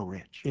so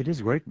rich. It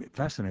is great,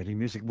 fascinating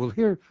music. We'll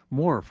hear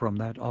more from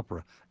that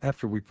opera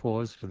after we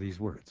pause for these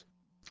words.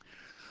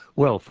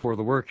 Well, for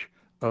the work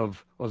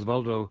of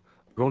Osvaldo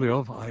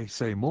Golijov, I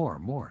say more,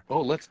 more.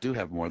 Oh, let's do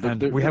have more.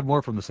 And we have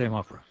more from the same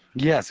opera.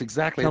 Yes,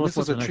 exactly. Tell And us this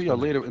what is a the next trio one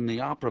later is. in the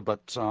opera,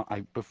 but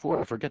before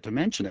I forget to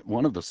mention it,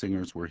 one of the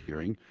singers we're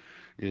hearing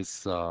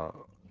is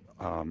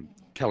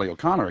Kelly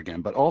O'Connor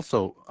again, but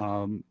also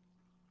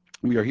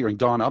we are hearing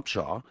Dawn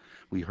Upshaw.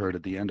 We heard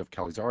at the end of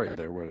Kelly's aria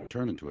there, where it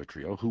turned into a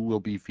trio, who will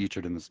be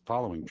featured in this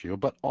following trio,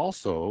 but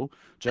also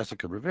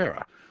Jessica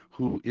Rivera,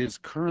 who is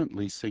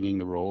currently singing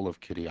the role of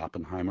Kitty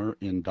Oppenheimer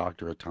in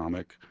Dr.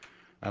 Atomic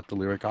at the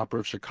Lyric Opera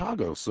of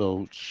Chicago.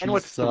 So And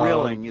what's she's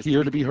thrilling is to here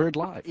be to be heard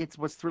live. it's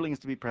what's thrilling is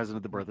to be present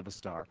at the birth of a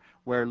star,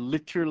 where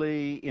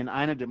literally in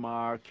Ina de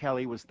Mar,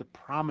 Kelly was the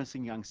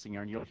promising young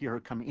singer, and you'll hear her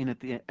come in at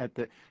the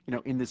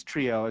in this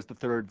trio as the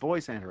third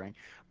voice entering.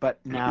 But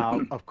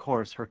now, of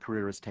course, her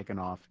career has taken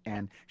off,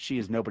 and she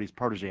is nobody's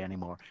protege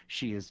anymore.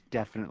 She is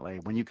definitely,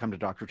 when you come to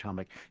Dr.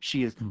 Tomic,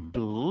 she is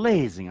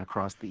blazing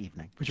across the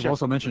evening. But you've Just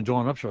also mentioned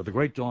Dawn Upshaw. The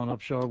great Dawn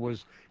Upshaw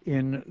was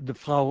in the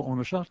Frau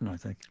ohne Schatten, I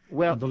think,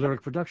 well, in the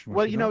lyric production, was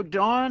well, she not?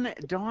 Dawn,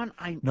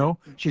 No,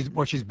 she's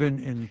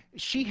been in.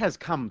 she has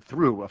come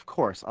through, of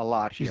course, a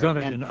lot She's here, done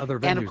it and in other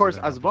of venues course,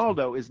 then, obviously.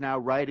 Osvaldo is now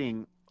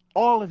writing.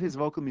 All of his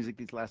vocal music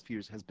these last few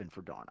years has been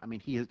for Dawn. I mean,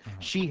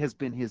 she has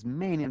been his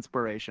main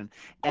inspiration,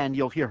 and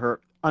you'll hear her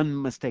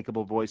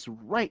unmistakable voice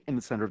right in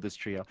the center of this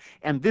trio.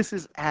 And this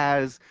is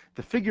as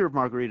the figure of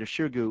Margarita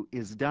Xirgu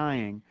is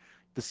dying,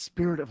 the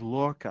spirit of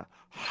Lorca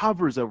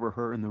hovers over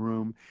her in the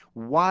room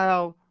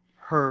while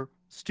her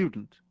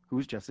student, who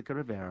is Jessica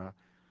Rivera,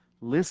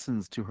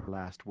 listens to her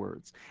last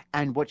words.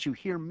 And what you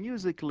hear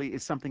musically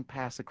is something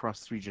pass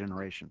across 3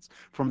 generations,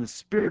 from the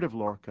spirit of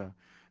Lorca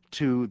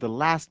to the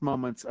last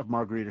moments of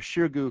Margarita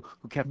Xirgu,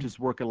 who kept his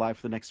work alive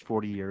for the next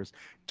 40 years,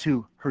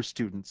 to her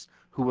students,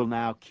 who will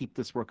now keep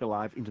this work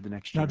alive into the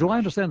next Now, do I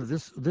generation. understand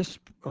that this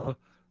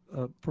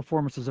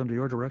performance is under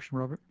your direction,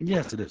 Robert,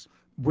 Yes, it is.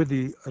 with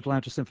the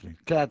Atlanta Symphony,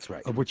 That's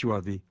right. of which you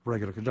are the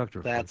regular conductor,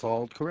 of That's course?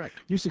 all correct.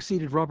 You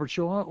succeeded Robert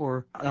Shaw,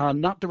 or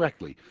Not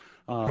directly.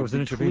 There was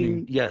an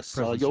intervening Yes,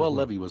 presence as Yoel well.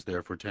 Levy was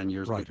there for 10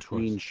 years Right, of course.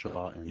 between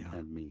Shaw and, Yeah.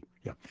 and me.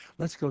 Yeah.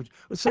 Let's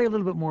say a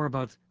little bit more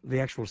about the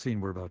actual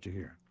scene we're about to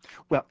hear.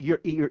 Well,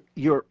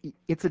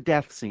 it's a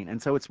death scene,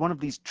 and so it's one of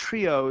these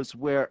trios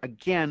where,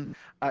 again,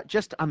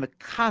 just on the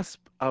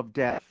cusp of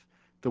death,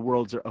 the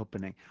worlds are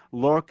opening.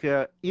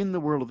 Lorca in the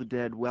world of the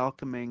dead,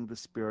 welcoming the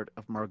spirit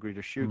of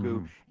Margarita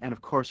Shugu, and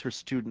of course her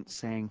student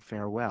saying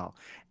farewell.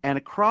 And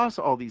across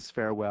all these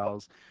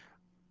farewells,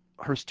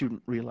 her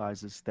student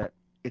realizes that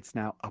it's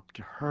now up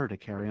to her to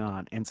carry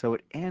on. And so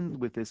it ends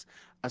with this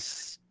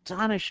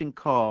astonishing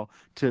call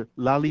to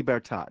La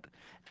Libertad.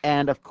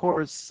 And of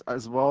course,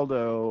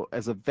 Osvaldo,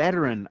 as a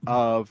veteran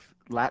of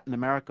Latin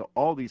America,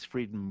 all these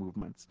freedom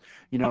movements,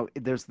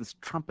 there's this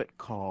trumpet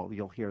call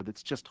you'll hear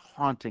that's just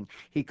haunting.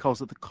 He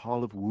calls it the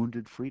call of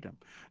wounded freedom.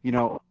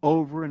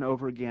 Over and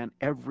over again,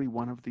 every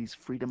one of these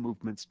freedom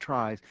movements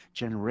tries,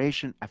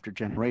 generation after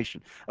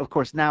generation. Of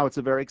course, now it's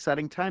a very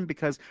exciting time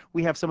because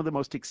we have some of the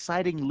most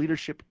exciting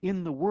leadership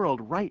in the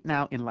world right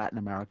now in Latin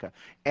America.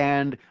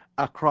 And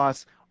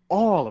across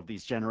all of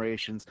these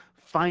generations,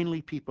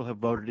 finally people have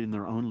voted in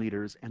their own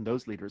leaders, and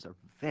those leaders are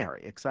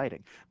very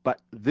exciting.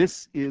 But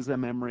this is a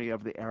memory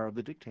of the era of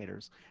the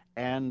dictators,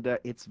 and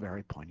it's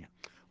very poignant.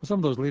 Well, some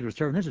of those leaders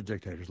turn into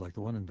dictators, like the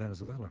one in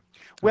Venezuela.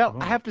 Well,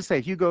 I have to say,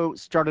 Hugo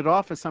started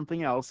off as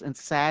something else, and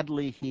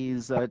sadly,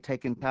 he's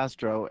taken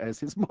Castro as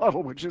his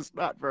model, which is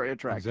not very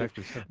attractive.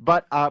 Exactly so.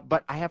 But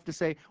I have to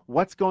say,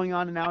 what's going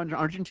on now in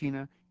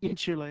Argentina, in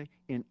Chile,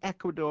 in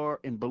Ecuador,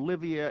 in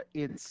Bolivia,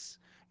 and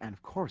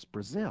of course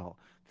Brazil.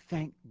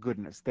 Thank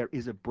goodness there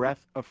is a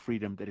breath of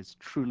freedom that is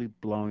truly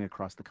blowing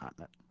across the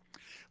continent.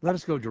 Let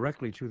us go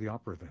directly to the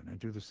opera then and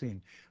to the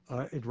scene.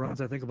 It runs,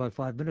 I think, about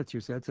 5 minutes,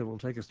 you said, so it will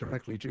take us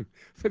directly to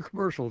the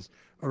commercials,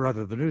 or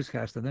rather the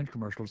newscast and then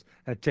commercials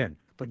at 10.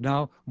 But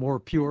now, more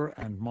pure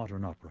and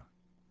modern opera.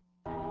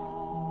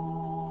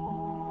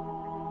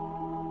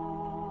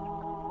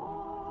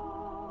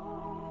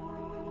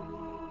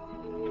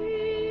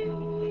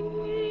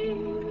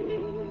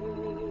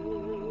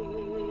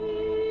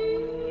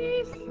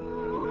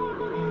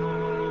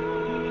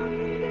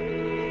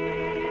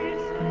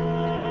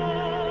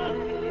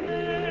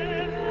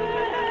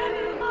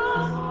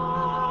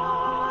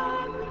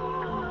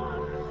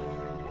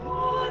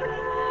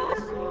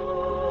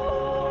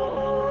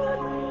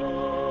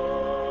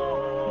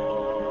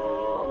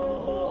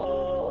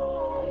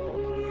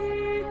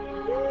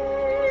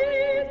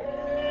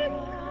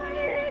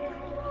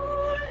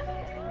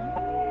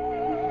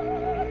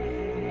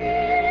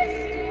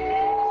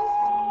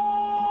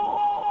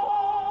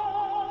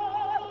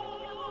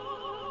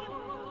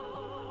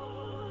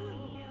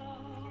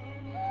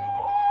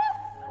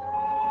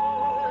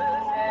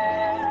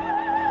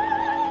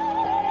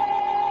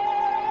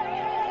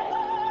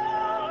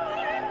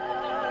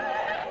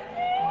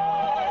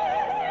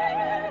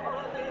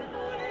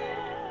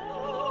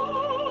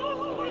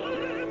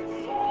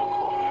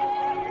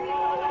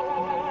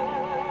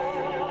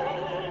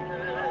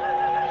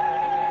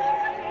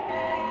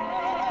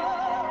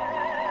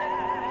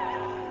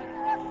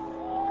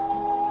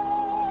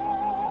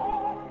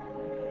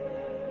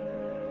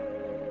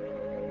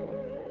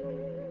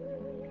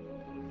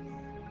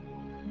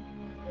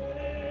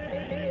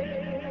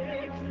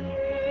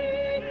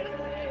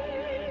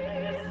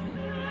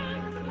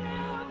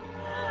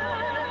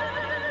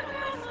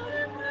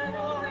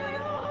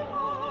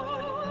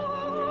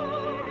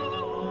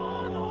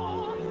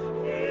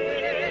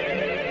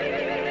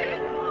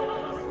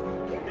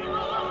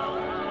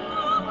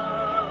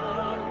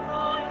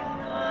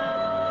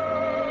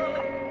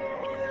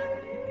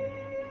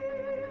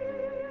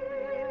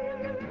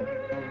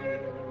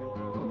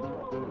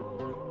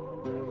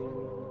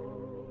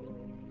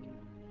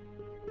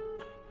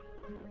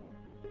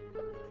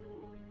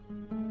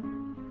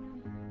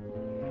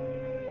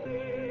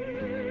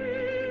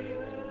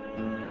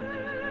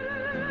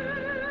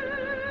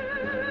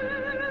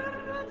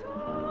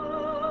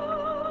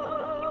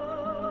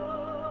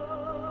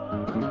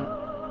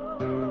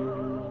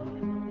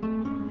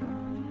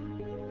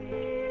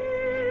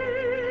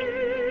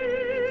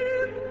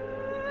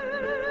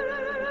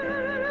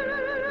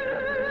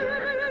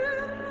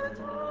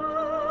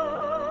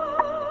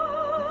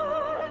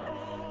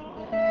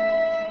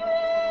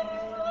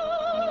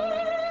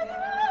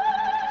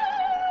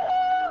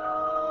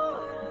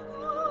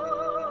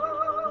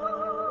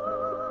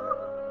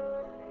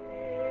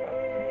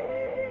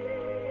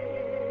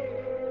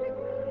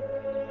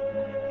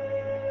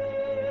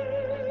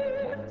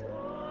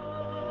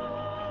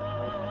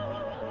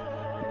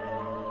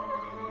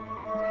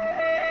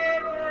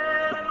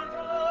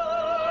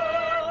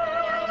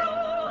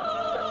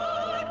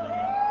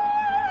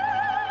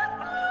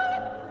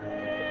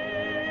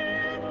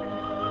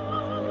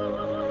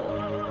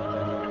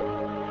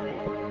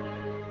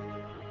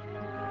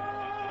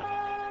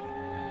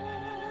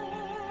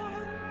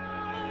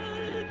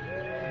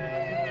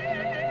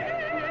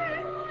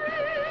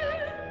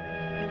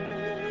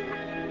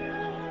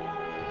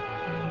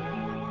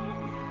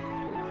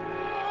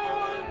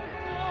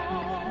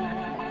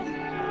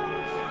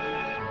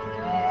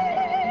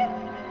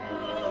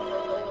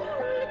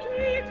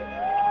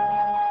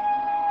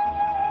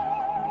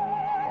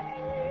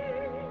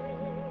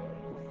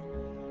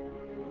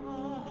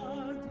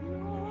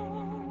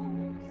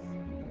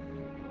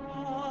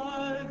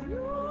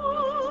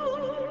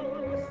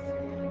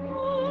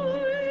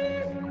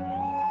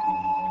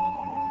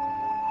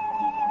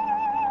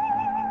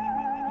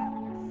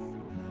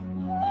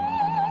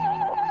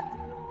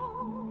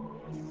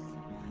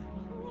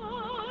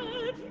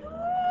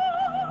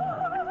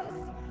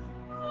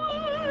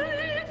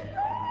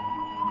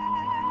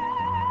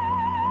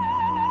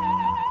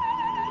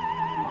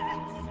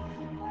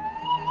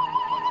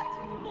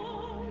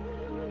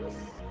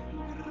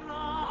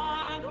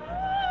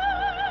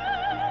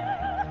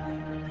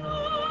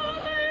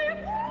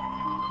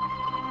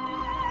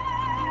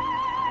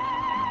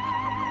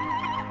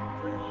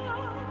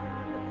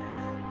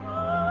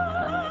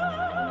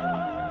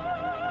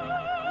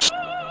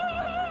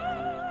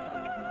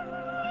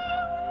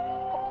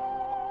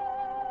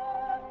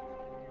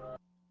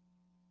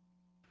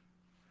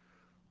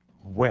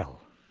 Well,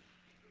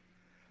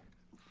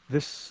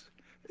 this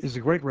is a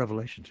great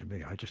revelation to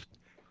me. I just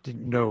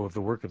didn't know of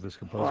the work of this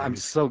Well, composer. I'm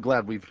so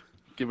glad we've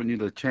given you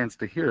the chance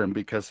to hear him,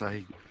 because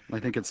I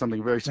think it's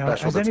something very Now,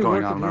 special has that's any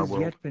going work on of in our his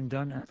world. yet been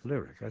done at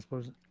Lyric? I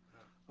suppose.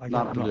 I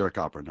Not guess at the not. Lyric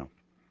Opera, no.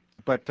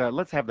 But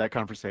let's have that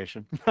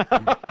conversation.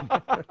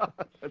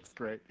 That's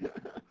great.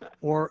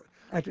 Or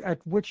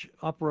at which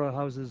opera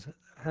houses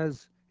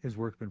has his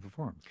work been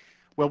performed?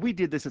 Well, we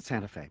did this at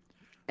Santa Fe. At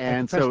the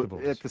And so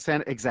festivals. at the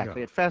Santa, Yeah.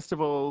 exactly, at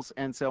festivals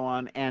and so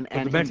on. And But the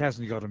and Met he,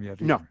 hasn't got him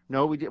yet no, either.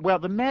 no, we did. Well,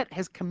 the Met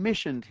has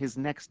commissioned his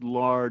next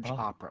large Ah,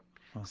 opera.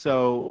 okay.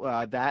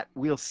 So that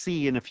we'll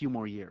see in a few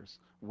more years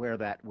where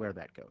that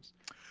goes.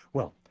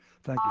 Well,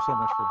 thank you so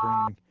much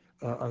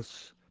for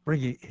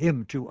bringing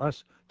him to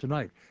us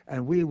tonight.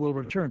 And we will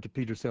return to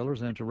Peter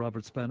Sellers and to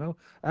Robert Spano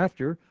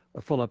after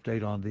a full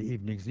update on the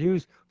evening's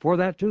news. For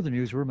that, to the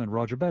newsroom and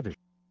Roger Badish.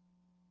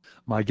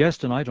 My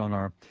guest tonight on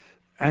our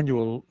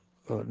annual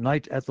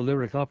night at the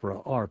Lyric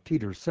Opera are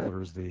Peter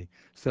Sellers, the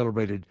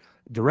celebrated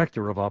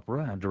director of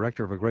opera and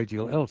director of a great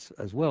deal else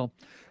as well,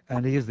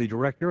 and he is the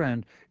director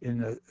and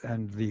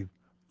the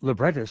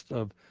librettist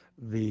of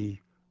the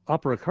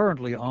opera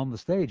currently on the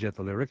stage at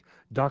the Lyric,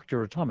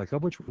 Dr. Atomic,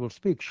 of which we will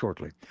speak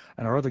shortly.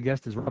 And our other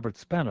guest is Robert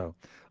Spano,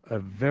 a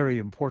very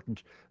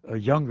important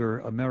younger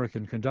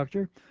American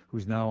conductor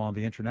who's now on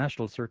the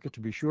international circuit,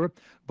 to be sure.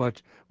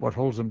 But what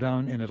holds him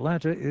down in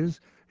Atlanta is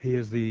he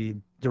is the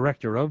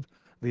director of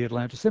the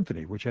Atlanta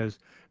Symphony, which has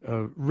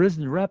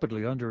risen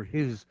rapidly under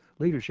his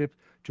leadership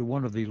to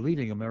one of the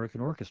leading American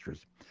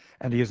orchestras.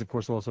 And he is, of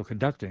course, also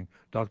conducting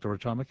Dr.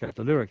 Atomic at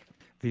the Lyric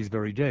these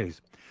very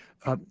days.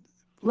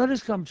 Let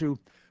us come to,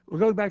 we're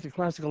going back to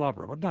classical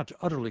opera, but not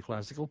utterly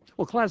classical.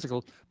 Well,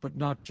 classical, but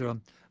not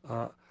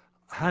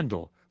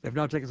Handel. They've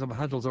now taken some of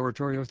Handel's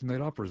oratorios and made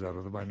operas out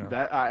of them by now.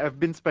 That I've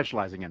been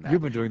specializing in that.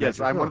 You've been doing that Yes,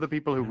 I'm one of yourself. the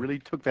people who really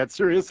took that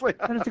seriously.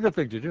 And it's a good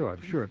thing to do,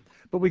 I'm sure.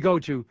 But we go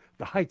to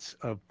the heights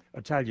of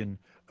Italian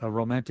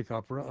romantic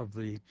opera of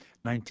the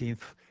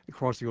 19th,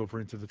 crossing over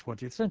into the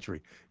 20th century.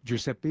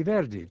 Giuseppe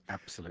Verdi.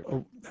 Absolutely.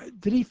 Oh,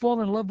 did he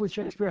fall in love with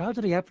Shakespeare? How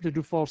did he happen to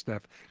do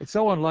Falstaff? It's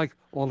so unlike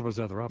all of his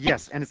other operas.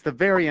 Yes, and it's the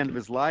very end of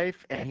his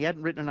life, and he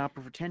hadn't written an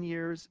opera for 10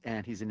 years,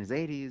 and he's in his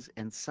 80s,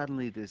 and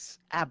suddenly this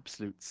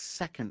absolute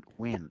second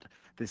wind,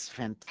 this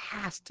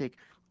fantastic,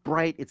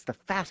 bright, it's the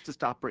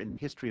fastest opera in the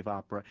history of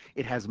opera.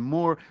 It has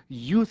more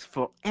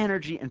youthful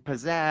energy and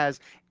pizzazz,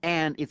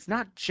 and it's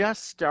not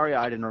just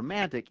starry-eyed and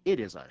romantic,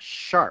 it is a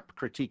sharp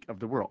critique of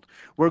the world.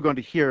 We're going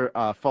to hear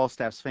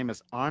Falstaff's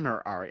famous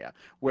honor aria,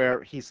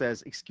 where he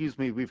says, excuse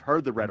me, we've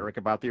heard the rhetoric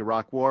about the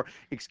Iraq War,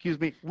 excuse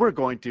me, we're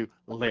going to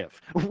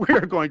live.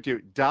 We're going to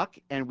duck,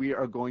 and we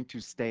are going to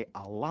stay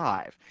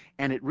alive.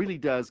 And it really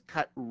does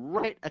cut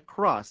right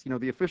across,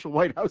 the official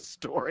White House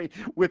story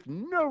with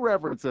no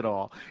reverence at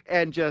all,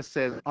 and just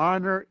says,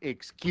 honor,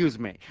 excuse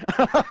me.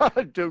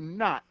 Do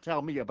not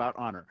tell me about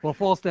honor. Well,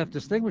 Falstaff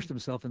distinguished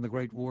himself in the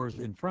great wars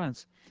in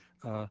France,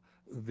 uh,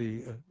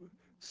 the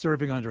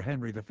serving under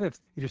Henry V.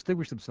 He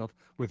distinguished himself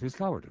with his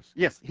cowardice.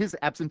 Yes, his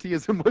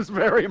absenteeism was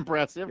very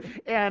impressive,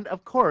 and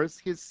of course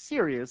his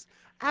serious,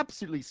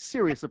 absolutely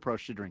serious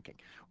approach to drinking,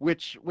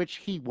 which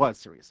he was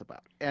serious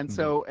about. And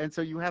so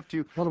you have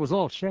to, Well, it was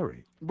all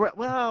sherry.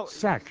 well,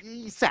 Sack.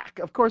 sack,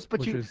 of course, but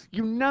Which you is-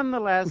 you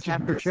nonetheless which is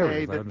have mere to sherry,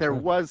 say as I that there understand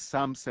it. was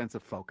some sense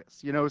of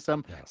focus,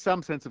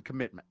 some sense of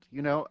commitment,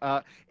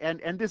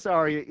 and this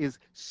aria is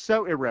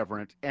so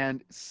irreverent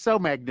and so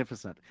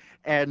magnificent,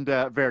 and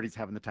Verdi's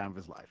having the time of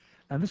his life.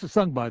 And this is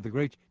sung by the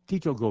great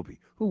Tito Gobi.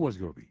 Who was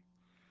Gobi?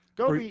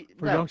 Gobi,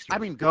 For well, youngsters. I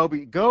mean,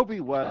 Gobi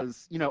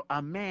was,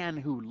 a man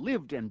who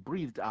lived and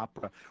breathed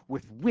opera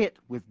with wit,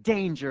 with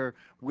danger,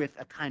 with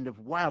a kind of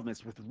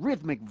wildness, with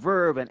rhythmic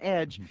verve and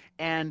edge,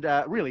 and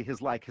really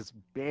his like has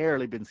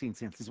barely been seen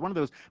since. He's one of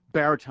those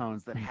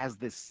baritones that has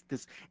this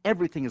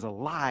everything is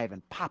alive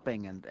and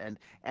popping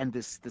and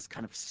this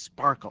kind of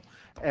sparkle,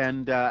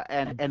 and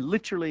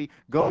literally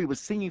Gobi was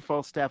singing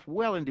Falstaff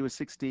well into his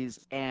 60s,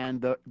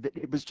 and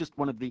it was just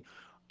one of the,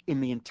 in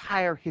the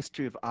entire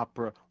history of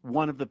opera,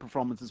 one of the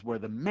performances where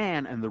the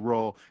man and the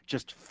role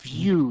just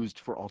fused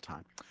for all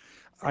time.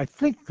 I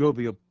think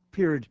Gobi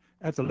appeared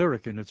at the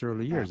Lyric in its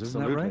early years, isn't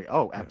that Absolutely. right?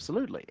 Oh,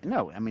 absolutely.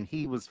 No, I mean,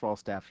 he was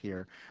Falstaff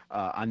here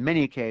on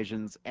many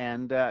occasions,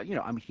 and, I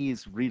mean,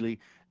 he's really,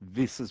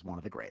 this is one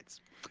of the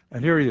greats.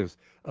 And here he is,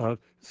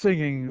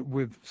 singing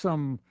with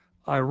some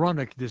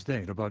ironic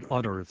disdain about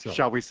honor itself.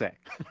 Shall we say?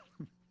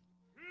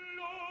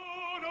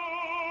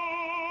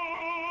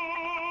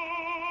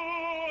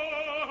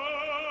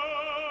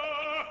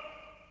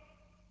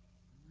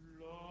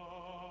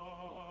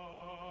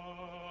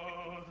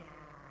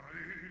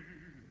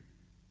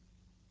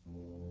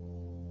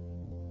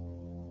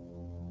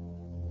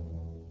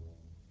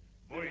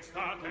 Voi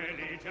state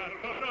ligi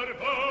all'onor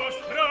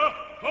vostro,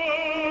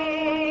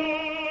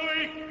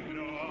 voi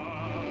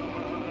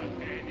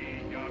loate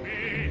digna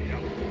mia,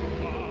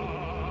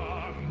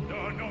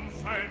 quando non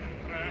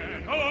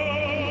sempre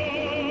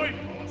noi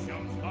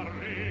possiam star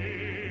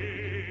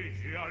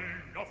ligi al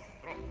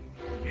nostro.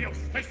 Io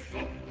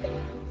stesso,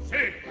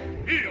 sì,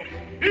 io,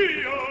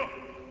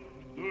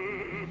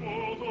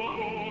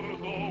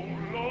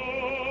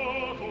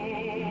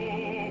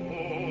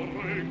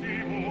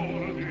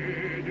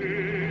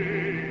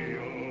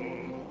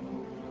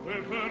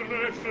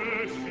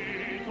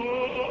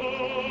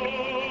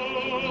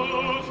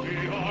 necessitosi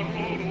a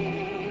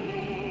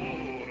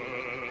dolore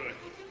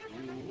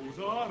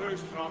usare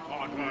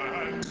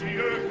strapagenti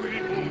e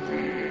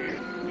quiputi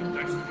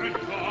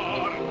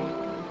destreggiare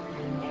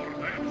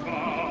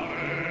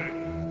ordeggiare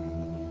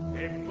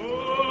e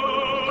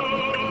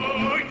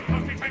poi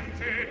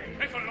conficente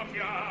e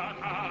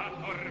collocchiata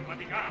torma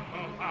di gatto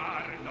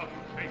pardo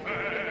dei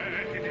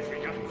fetti di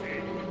sfigliazzi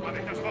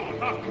avete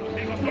svolta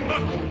il vostro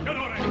blocco di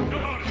onore, di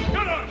onore, di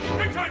onore,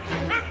 che gente,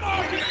 che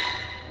moglie!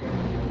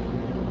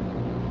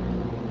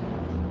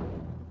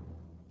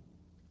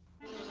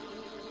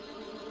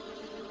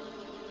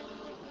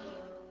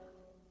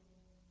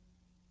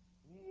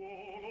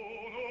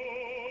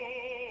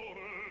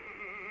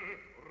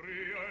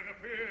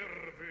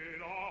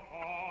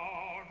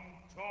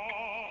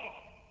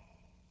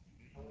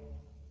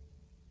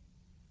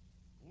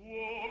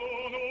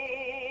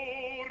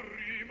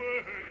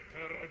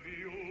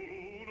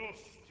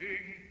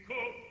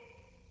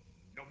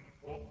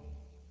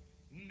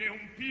 Né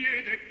un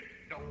piede,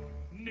 no,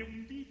 né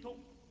un dito,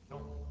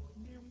 no,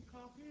 né un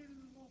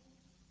capello,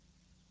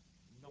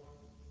 no.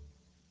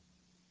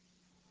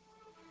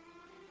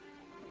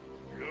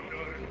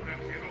 L'onore non è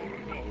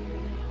chirurgo.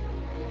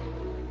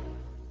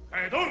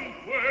 E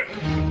dunque,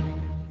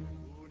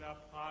 una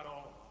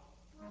parola.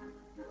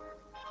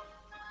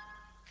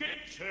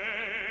 Che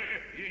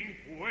c'è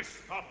in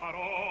questa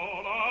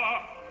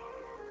parola?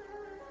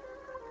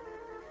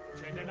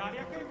 C'è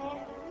dell'aria che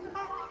vola.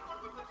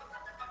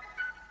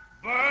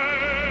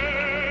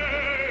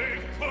 Bel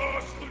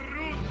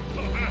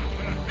costrutto!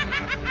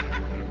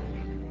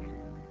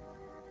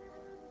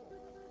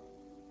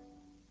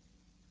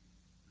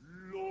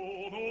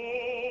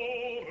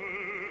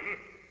 L'onore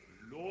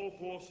lo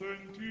può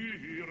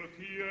sentir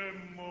chi è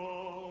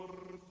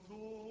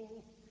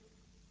morto?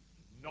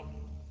 No.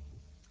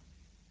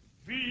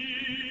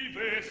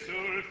 Vive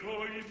sol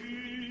coi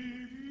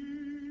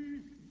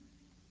vivi?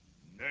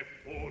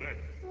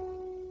 Neppure.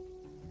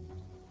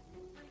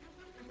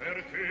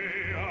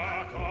 Perché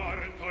a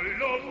torto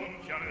lo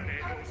gonfian le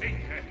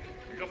musiche,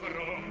 lo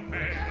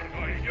corrompe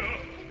l'orgoglio,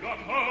 lo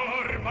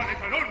amorba le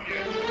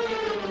calunnie.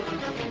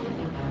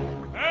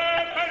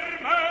 E per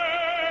me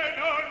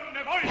non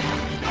ne voglio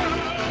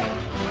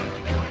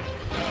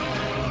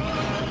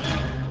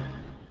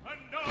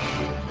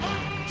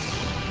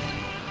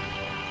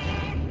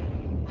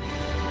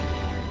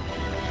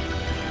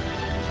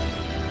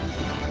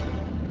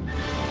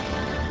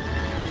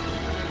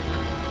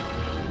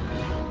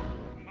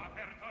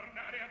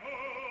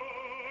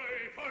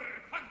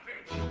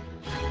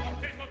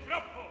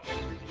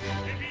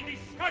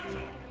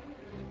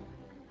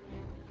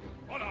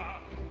Hola,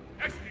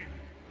 resti,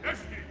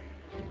 resti,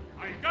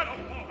 al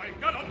galoppo, il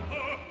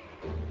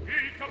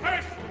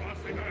capestro a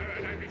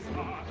sedere mi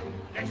sta,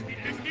 lesti,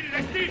 lesti,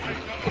 lesti, al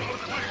galoppo,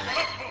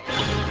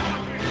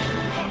 corri,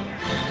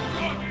 corri,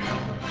 corri,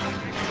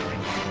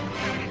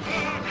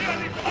 via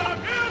di qua,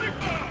 via di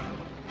qua!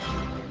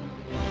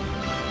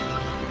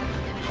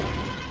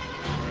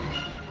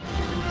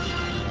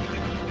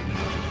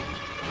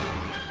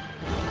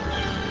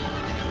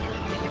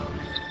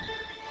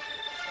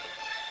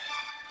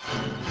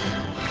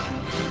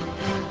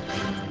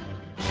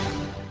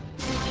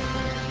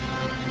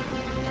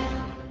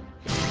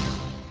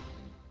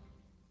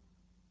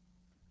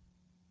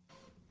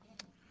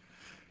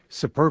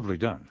 Superbly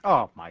done.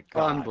 Oh my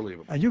God!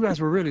 Unbelievable. And you guys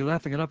were really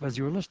laughing it up as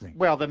you were listening.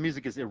 Well, the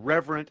music is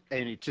irreverent,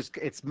 and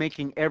it's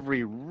making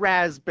every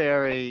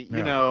raspberry,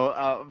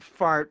 Yeah.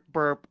 fart,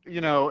 burp,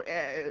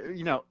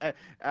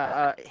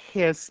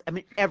 hiss. I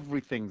mean,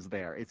 everything's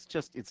there. It's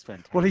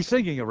fantastic. Well, he's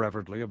singing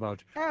irreverently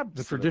about the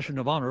Absolutely. tradition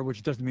of honor,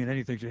 which doesn't mean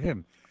anything to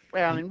him.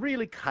 Well, and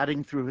really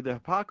cutting through the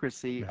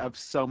hypocrisy of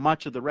so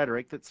much of the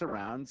rhetoric that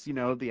surrounds,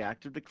 the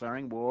act of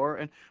declaring war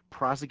and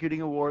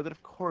prosecuting a war that,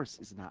 of course,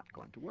 is not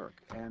going to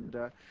work. And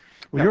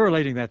Well, you're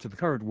relating that to the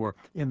current war.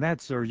 In that,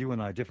 sir, you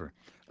and I differ.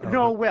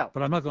 no,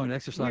 but I'm not going to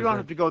exercise we don't that.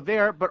 have to go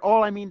there, but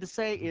all I mean to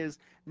say is,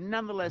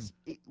 nonetheless,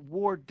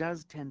 war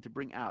does tend to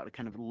bring out a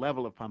kind of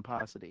level of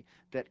pomposity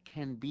that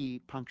can be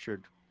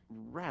punctured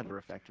rather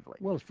effectively.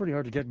 Well, it's pretty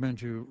hard to get men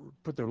to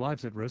put their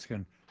lives at risk,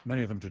 and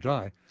many of them to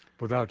die,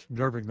 without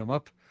nerving them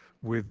up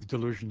with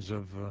delusions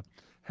of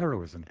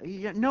heroism.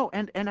 Yeah, no,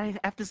 and I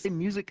have to say,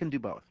 music can do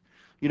both.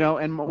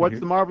 And Well, what's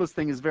the marvelous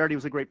thing is Verdi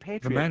was a great the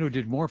patriot. man who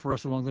did more for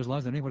us along those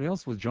lines than anybody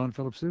else was John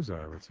Philip Sousa,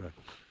 I would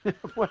say.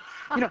 Well,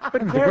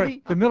 but I mean,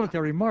 Verdi, the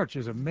military march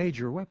is a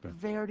major weapon.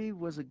 Verdi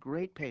was a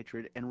great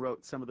patriot and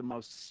wrote some of the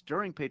most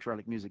stirring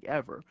patriotic music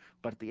ever,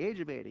 but at the age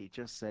of 80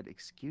 just said,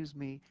 excuse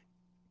me,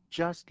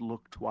 just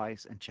look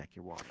twice and check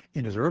your wallet.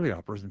 In his early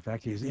operas, in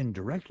fact, he's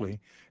indirectly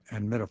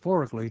and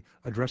metaphorically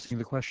addressing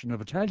the question of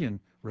Italian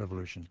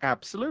revolution.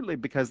 Absolutely,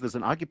 because there's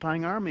an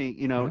occupying army,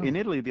 Yeah. in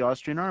Italy, the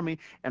Austrian army,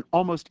 and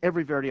almost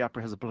every Verdi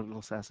opera has a political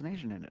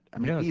assassination in it. I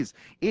mean, Yes.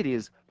 it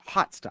is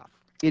hot stuff.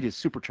 It is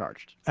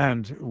supercharged.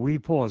 And we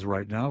pause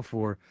right now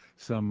for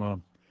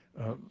some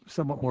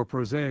somewhat more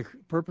prosaic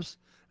purpose,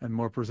 and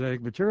more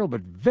prosaic material,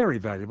 but very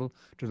valuable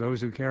to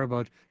those who care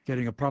about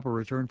getting a proper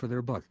return for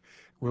their buck.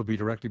 We'll be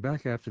directly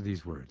back after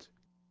these words.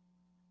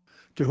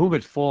 To whom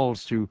it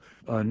falls to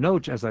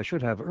note, as I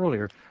should have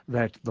earlier,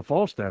 that the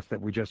Falstaff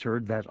that we just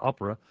heard, that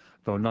opera,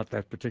 though not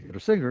that particular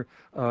singer,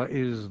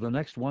 is the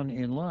next one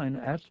in line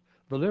at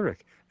the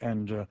Lyric.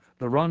 And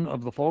the run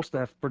of the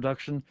Falstaff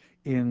production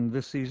in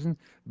this season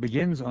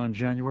begins on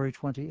January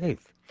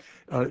 28th.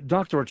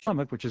 Dr.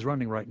 Atomic, which is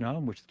running right now,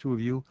 and which the two of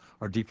you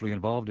are deeply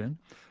involved in,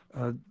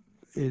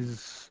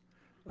 is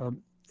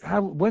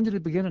when did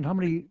it begin, and how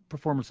many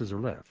performances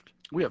are left?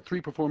 We have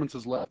 3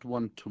 performances left,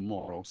 one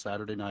tomorrow,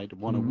 Saturday night,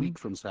 one a week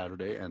from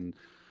Saturday, and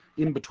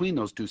in between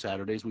those 2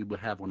 Saturdays, we will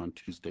have one on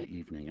Tuesday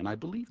evening. And I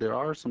believe there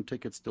are some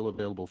tickets still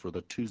available for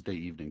the Tuesday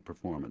evening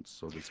performance,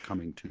 so this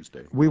coming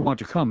Tuesday. We want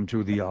to come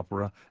to the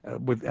opera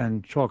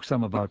and talk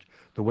some about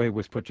the way it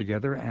was put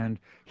together and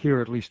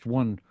hear at least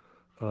one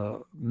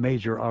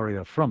major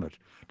aria from it.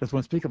 Does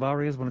one speak of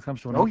arias when it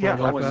comes to an opera? Yeah,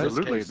 like that?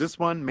 absolutely. This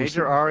one, major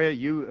still- aria,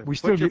 you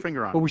put your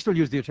finger on. But we still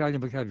use the Italian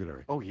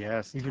vocabulary, Oh,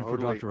 yes, even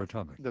totally. for Dr.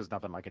 Atomic. There's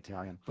nothing like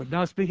Italian. But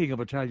now, speaking of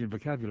Italian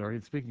vocabulary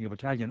and speaking of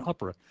Italian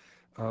opera,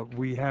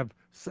 we have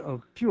a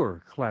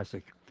pure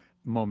classic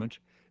moment,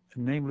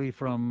 namely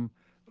from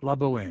La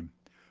Boheme.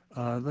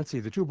 Let's see,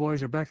 the 2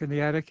 boys are back in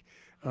the attic.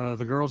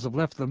 The girls have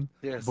left them,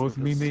 Yes, both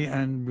Mimi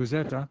and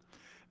Musetta,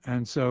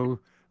 and so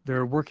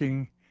they're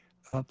working.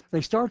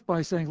 They start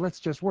by saying, let's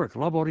just work,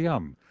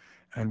 laboriam.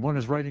 And one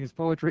is writing his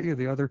poetry, and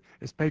the other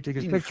is painting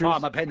his pictures.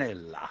 Infama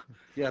penella.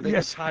 Yeah, they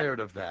Yes. get tired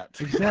of that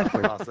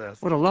Exactly.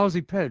 process. What a lousy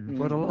pen,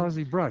 what a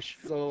lousy brush.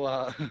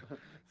 So,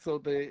 so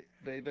they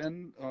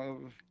then,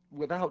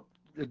 without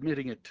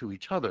admitting it to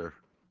each other,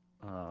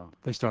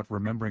 They start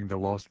remembering their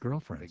lost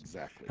girlfriends.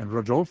 exactly. And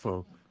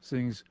Rodolfo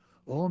sings,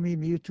 "O mi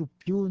mio tu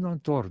più non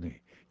torni."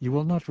 You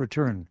will not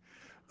return.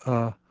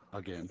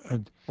 Again.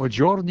 And "O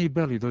giorni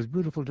belli," those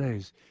beautiful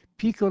days.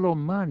 "Piccolo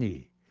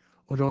mani,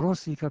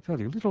 odorosi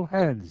capelli," little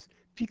hands,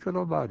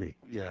 piccolo mani.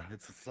 Yeah,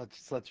 it's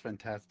such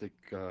fantastic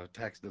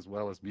text as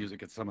well as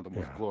music. It's some of the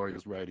most Yeah.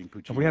 glorious writing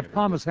Puccini And we have ever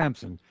Thomas did.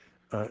 Hampson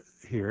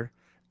here,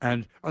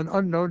 and an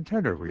unknown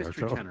tenor, we are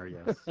Mystery told. tenor,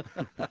 yes.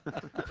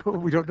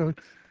 We don't know.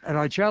 And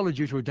I challenge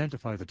you to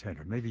identify the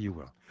tenor. Maybe you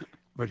will.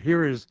 But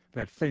here is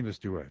that famous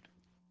duet.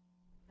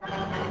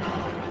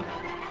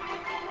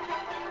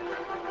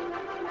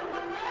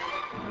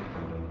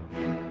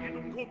 Ed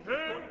un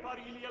coupé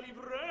pariglia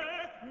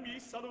livré mi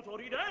salutò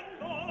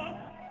ridendo.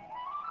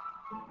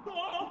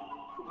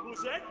 No,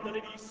 Musetta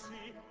le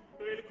dissi,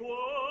 e il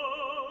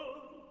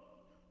cuor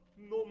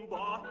non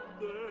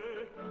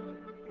batte,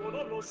 o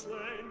non lo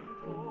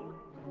sento.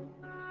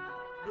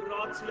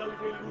 Grazie al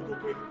velluto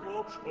che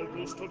c'ho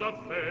gusto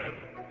davver,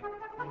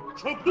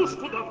 c'ho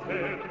gusto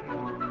davver.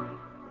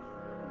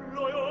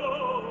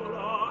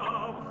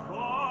 Loyola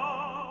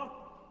va,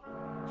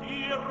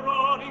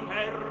 tironi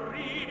e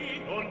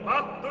ridi, non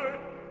batte,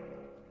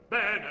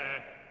 bene.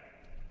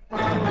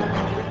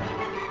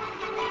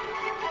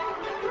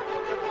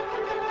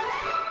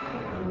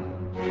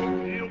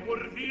 Io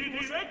pur vidi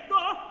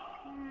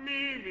Musetta,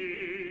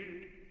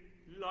 Mimi,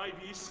 l'hai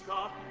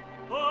vista?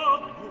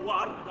 Oh,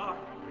 guarda,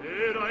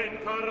 era in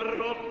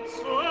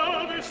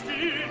carrozza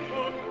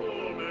vestito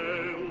come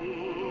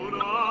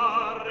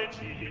una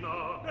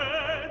regina.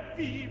 E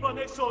viva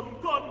ne son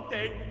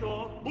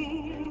contento,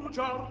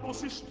 bugiardo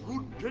si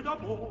strugge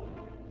d'amor.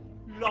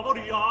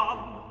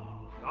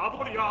 Lavoriamo,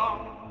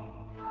 lavoriamo.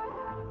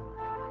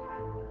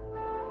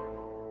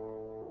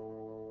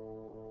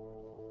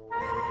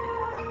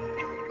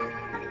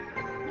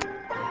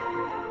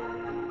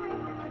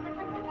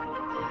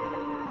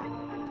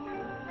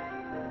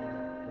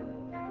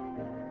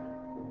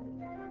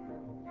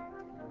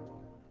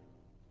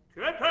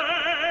 Che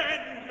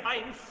penna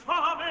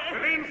infame!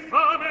 Che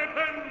infame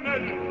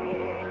pennello!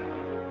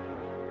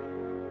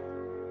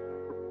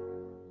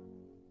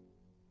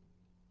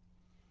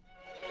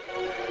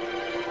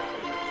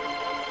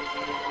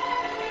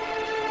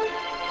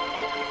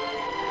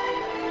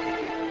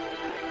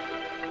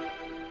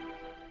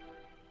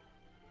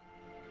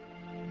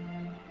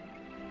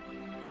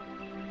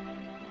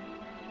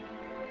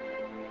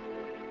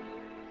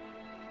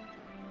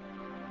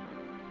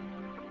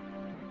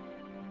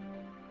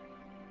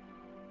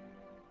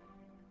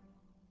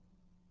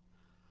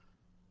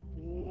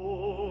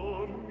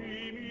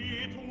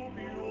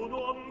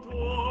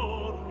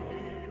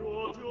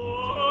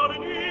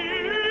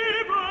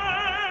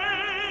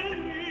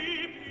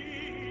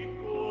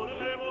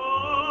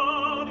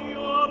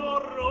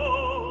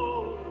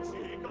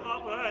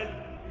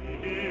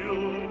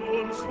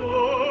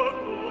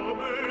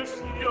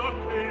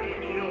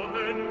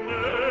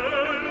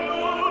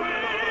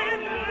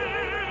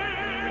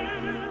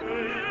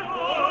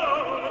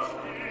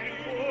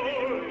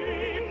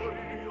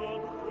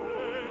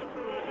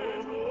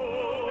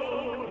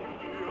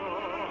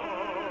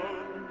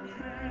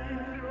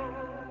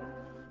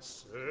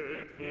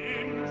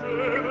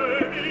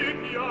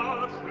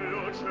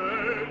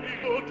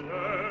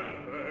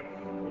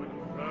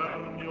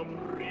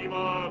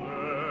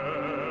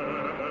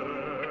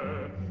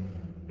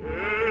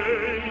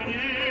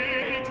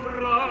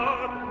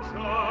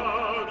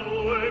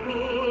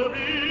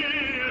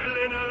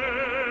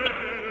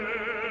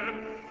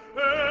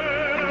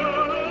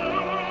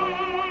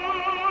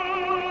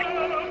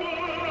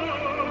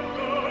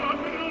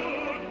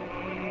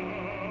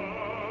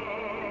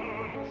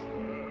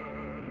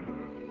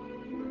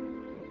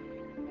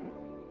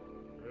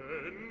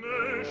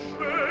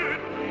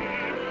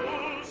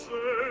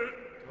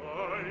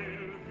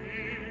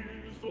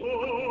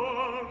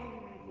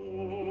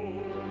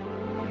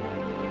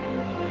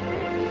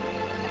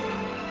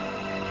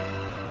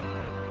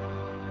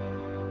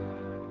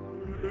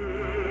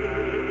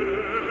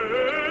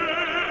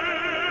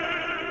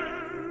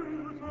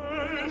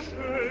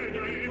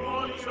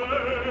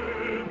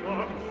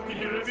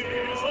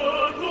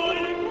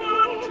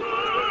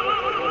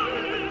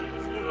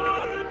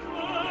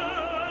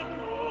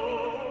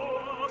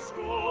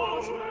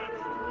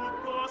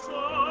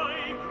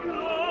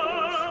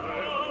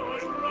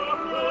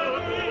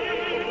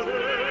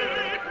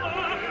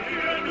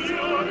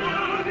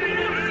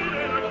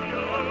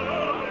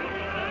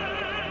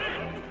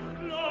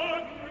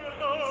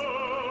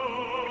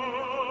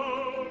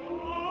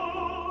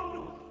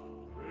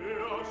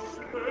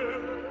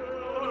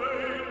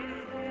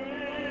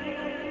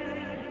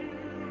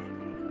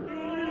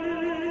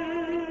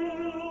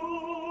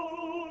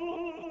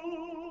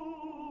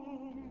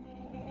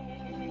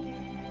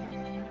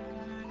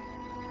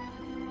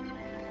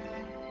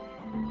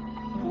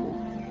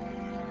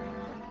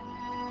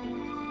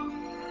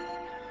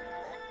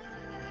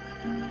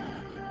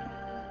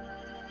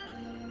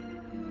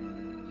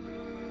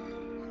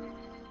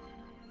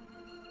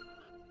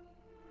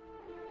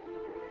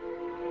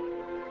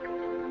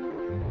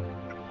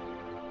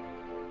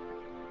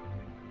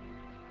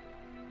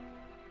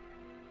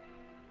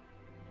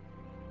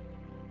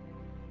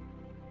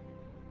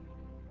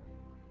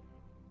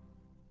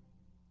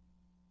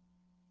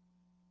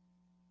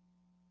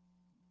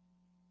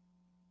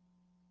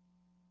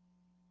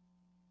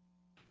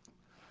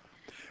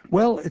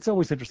 Well, it's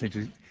always interesting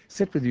to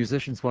sit with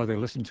musicians while they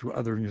listen to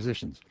other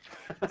musicians.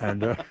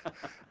 And,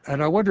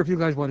 and I wonder if you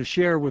guys want to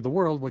share with the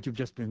world what you've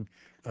just been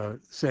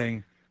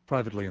saying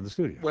privately in the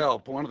studio.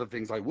 Well, one of the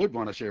things I would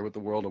want to share with the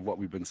world of what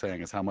we've been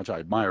saying is how much I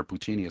admire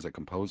Puccini as a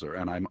composer,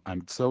 and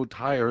I'm so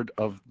tired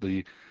of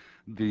the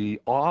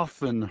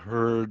often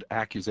heard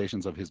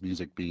accusations of his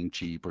music being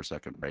cheap or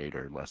second rate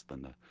or less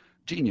than the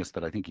genius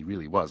that I think he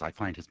really was. I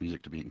find his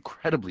music to be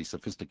incredibly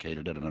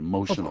sophisticated at an Of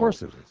emotional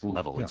course it is.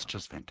 level. Yeah. It's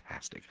just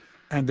fantastic.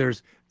 And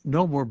there's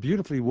no more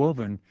beautifully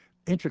woven,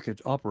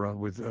 intricate opera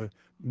with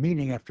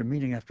meaning after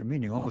meaning after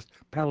meaning, almost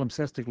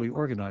palimpsestically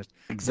organized,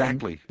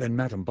 Exactly. than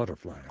Madame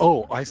Butterfly.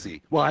 Oh, I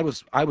see. Well,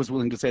 I was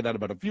willing to say that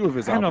about a few of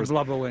his And of operas.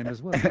 La Bohème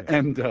as well. Yeah.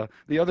 And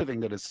the other thing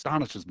that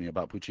astonishes me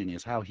about Puccini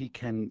is how he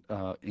can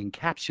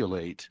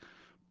encapsulate,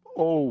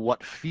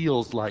 what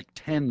feels like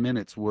 10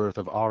 minutes worth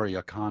of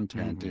aria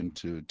content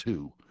into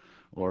 2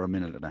 or a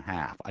minute and a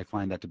half. I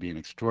find that to be an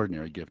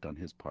extraordinary gift on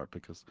his part,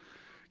 because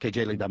Che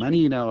Geli da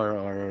Manina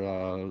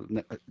or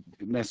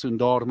Nessun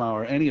Dorma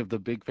or any of the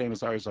big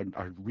famous arias are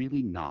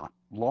really not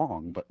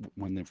long, but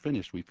when they're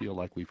finished, we feel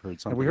like we've heard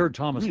something. And we heard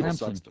Thomas real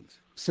Hampson substance.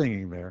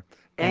 singing there.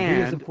 He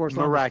And is, of course, on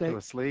the stage.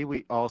 miraculously,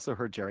 we also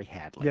heard Jerry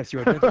Hadley. Yes,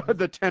 you identified.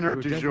 the tenor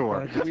you du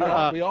jour.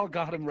 identified- We all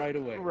got him right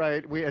away.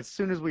 Right. We as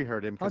soon as we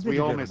heard him, How because did we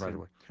you all get him miss right him.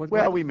 away?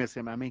 Well, we miss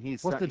him. I mean,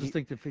 he's What's the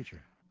distinctive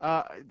feature?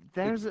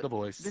 there's It's the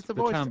voice. It's the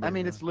The voice. timbre, I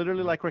mean, yeah. it's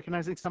literally like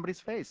recognizing somebody's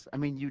face. I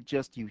mean, you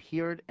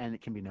hear it, and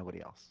it can be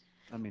nobody else.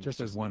 I mean, Just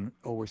it's as one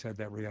always had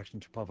that reaction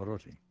to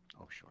Pavarotti,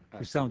 oh sure.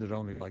 who sounded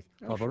only like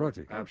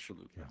Pavarotti.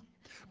 Absolutely. Yeah.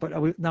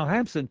 But now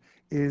Hampson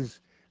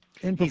is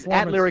in He's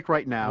performance at Lyric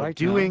right now, right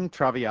doing now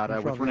Traviata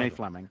in with Renee Traviata.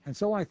 Fleming. And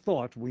so I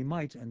thought we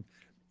might, and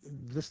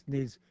this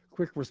needs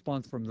quick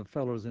response from the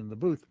fellows in the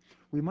booth,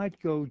 we might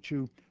go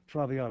to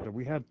Traviata.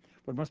 We had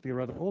what must be a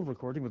rather old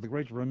recording with the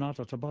great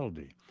Renata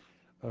Tebaldi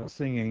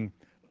singing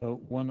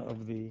one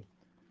of the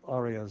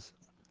arias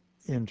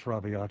in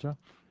Traviata,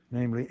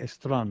 namely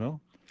Estrano.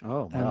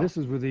 Oh, And this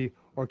is with the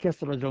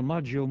Orchestra del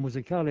Maggio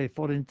Musicale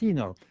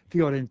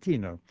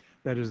Fiorentino.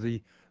 That is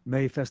the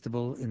May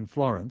Festival in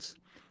Florence.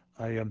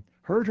 I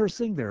heard her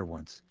sing there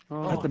once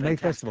at the May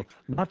Festival.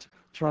 Not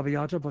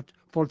Traviata, but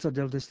Forza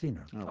del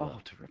Destino. Oh,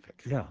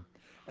 terrific. Yeah.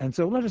 And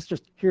so let us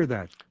just hear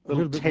that. A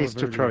Little bit taste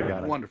more of Verdi.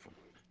 Traviata. Wonderful.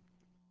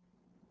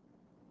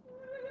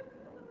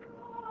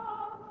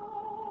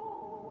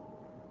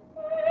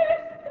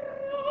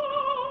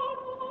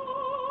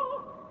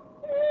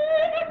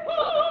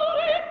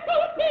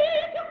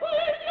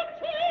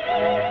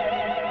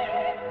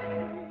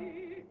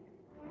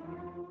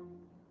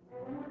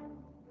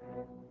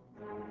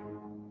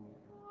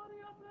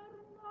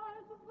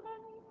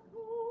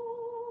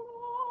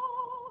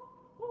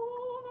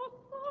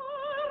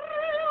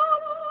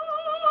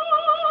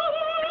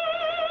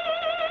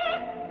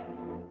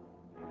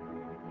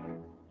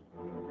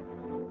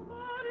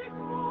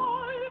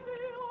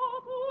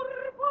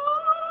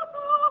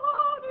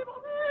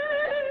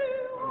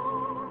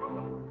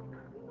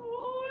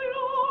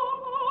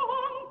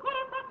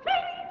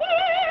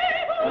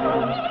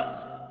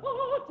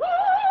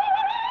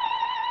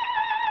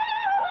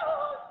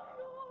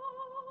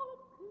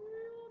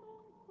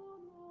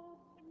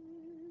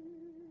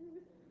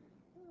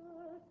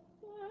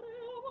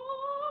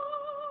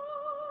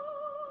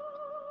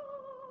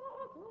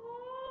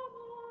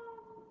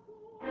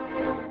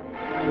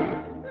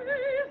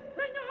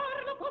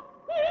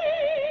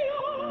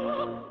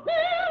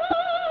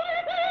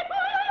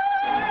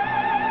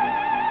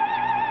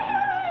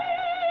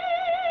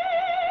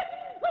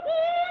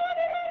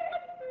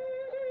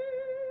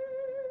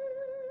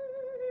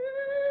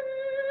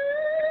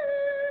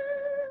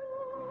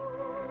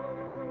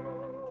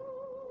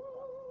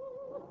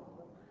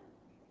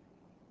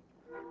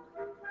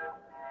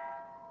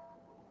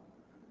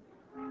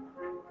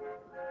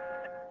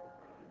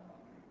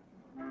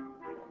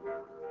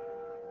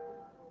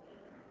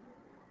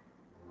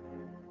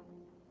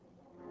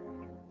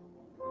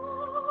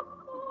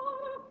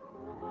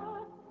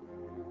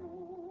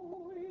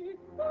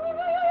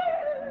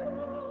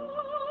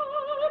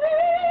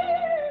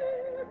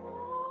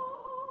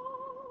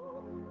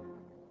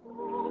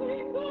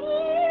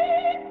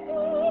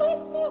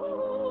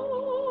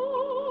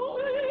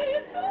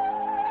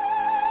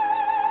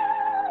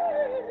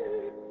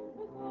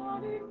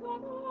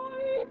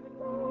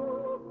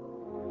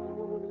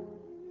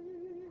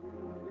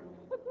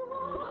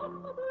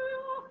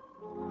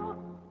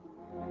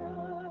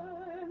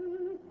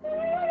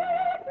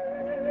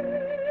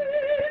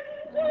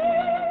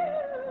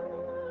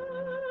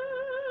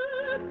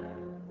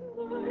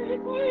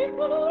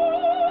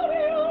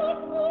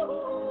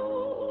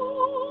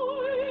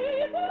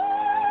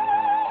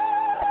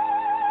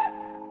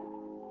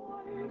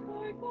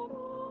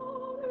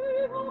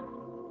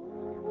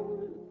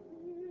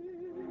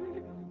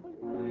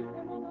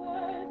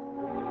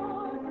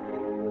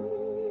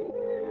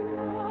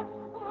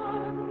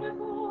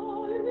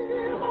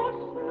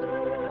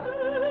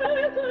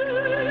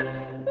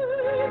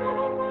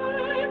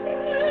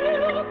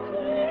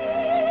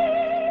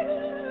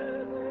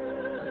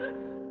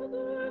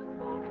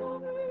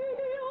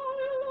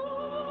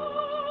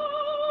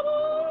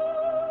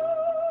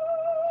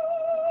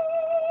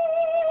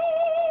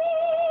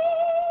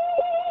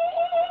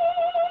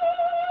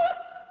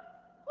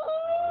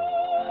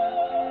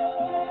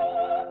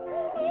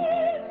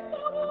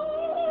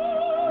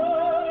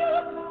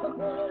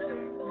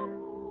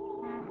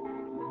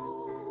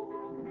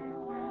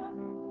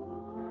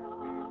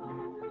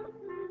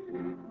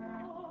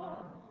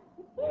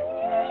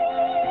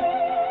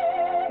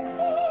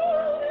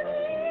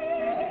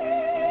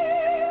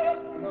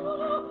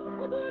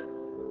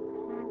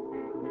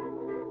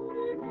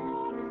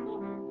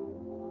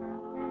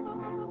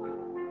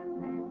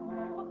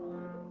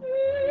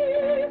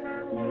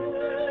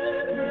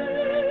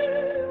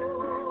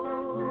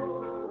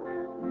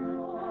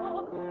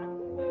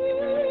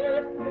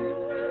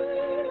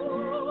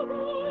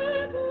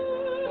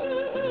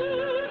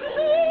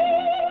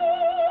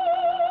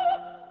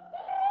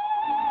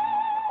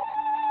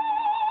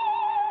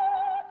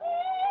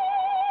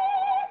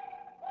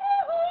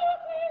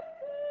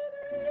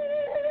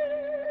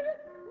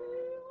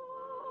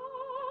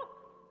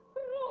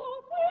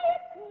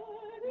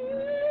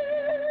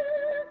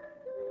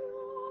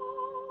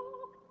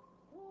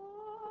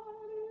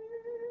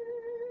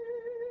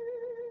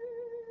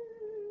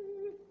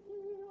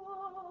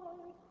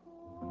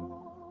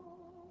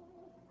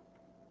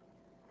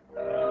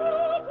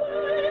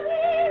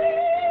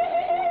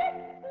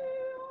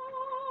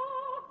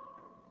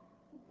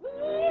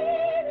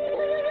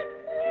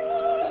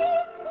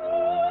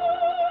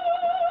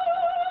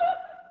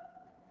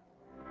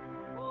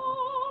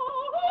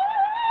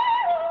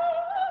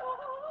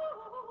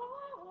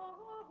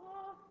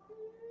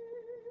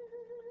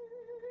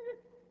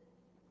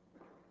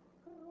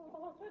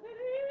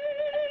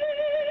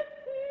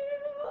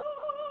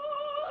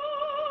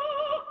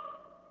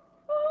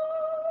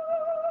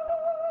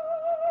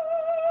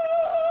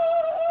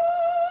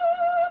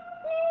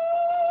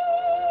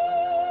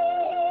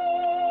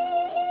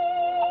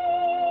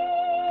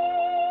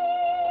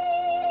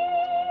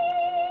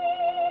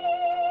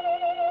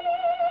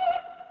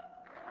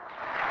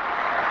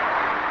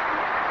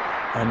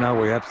 And now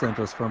we absent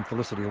us from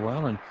Felicity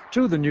Llewellyn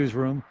to the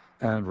newsroom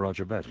and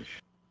Roger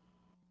Badish,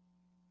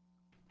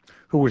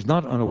 who was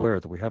not unaware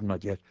that we have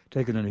not yet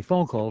taken any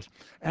phone calls,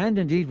 and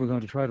indeed we're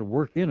going to try to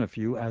work in a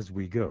few as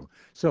we go.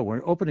 So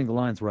we're opening the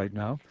lines right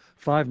now.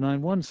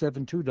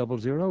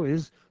 591-7200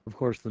 is, of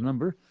course, the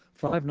number.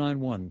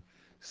 591-7200,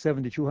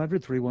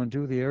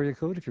 312, the area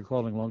code if you're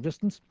calling long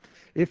distance.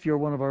 If you're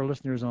one of our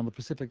listeners on the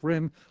Pacific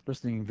Rim,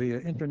 listening via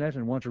internet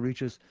and want to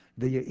reach us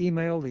via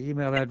email, the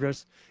email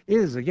address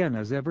is, again,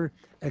 as ever,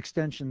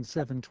 extension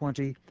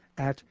 720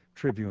 at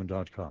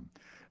tribune.com.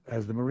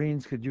 As the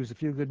Marines could use a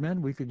few good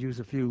men, we could use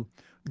a few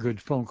good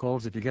phone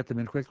calls if you get them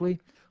in quickly.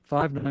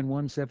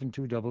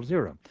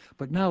 591-7200.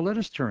 But now let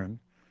us turn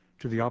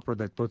to the opera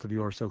that both of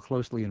you are so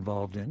closely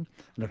involved in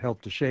and have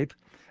helped to shape,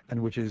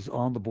 and which is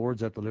on the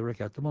boards at the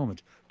Lyric at the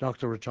moment,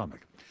 Dr.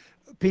 Atomic.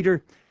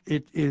 Peter,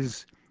 it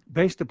is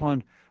based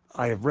upon,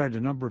 I have read a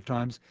number of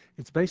times,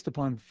 it's based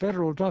upon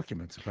federal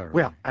documents,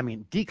 apparently. Well, I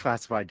mean,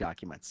 declassified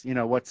documents.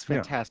 What's Yeah.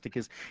 fantastic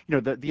is,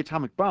 the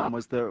atomic bomb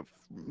was the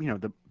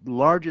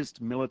largest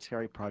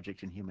military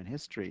project in human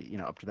history,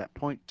 up to that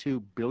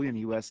 0.2 billion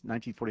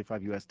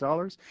 1945 US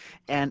dollars,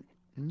 and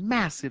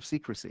massive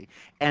secrecy.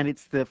 And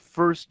it's the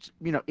first,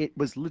 it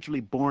was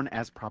literally born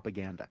as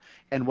propaganda.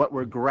 And what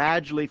we're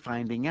gradually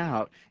finding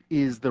out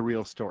is the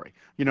real story.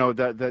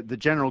 The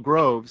General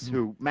Groves,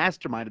 who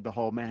masterminded the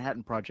whole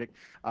Manhattan Project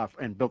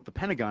and built the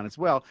Pentagon as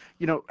well,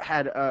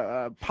 had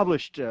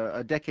published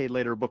a decade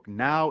later a book,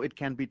 Now It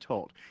Can Be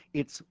Told.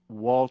 It's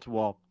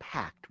wall-to-wall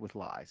packed with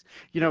lies.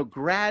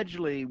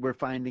 Gradually we're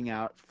finding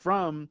out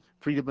from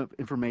Freedom of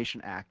Information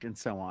Act and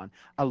so on,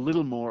 a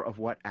little more of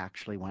what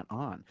actually went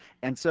on.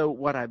 And so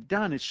what I've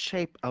done is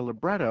shape a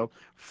libretto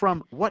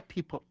from what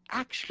people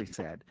actually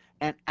said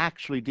and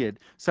actually did,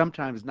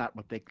 sometimes not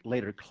what they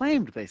later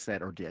claimed they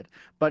said or did,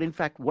 but in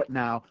fact what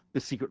now the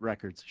secret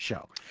records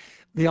show.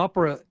 The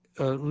opera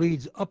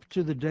leads up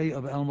to the day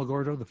of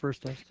Alamogordo, the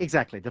first test?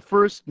 Exactly, the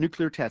first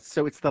nuclear test.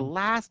 So it's the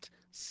last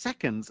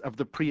seconds of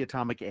the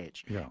pre-atomic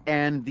age. Yeah.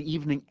 And the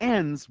evening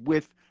ends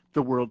with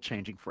the world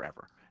changing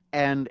forever.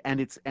 And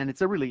it's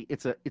a really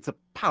it's a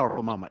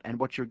powerful moment. And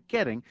what you're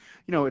getting,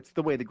 it's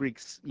the way the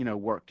Greeks,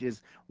 worked,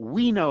 is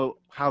we know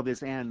how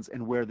this ends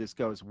and where this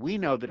goes. We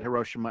know that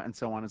Hiroshima and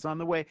so on is on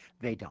the way.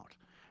 They don't.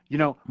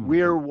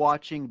 We're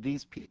watching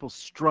these people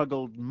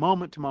struggle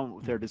moment to moment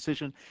with their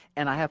decision.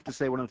 And I have to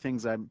say, one of the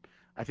things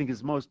I think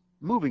is most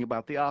moving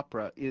about the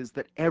opera is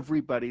that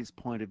everybody's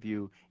point of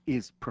view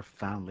is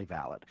profoundly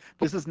valid.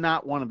 This is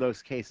not one of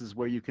those cases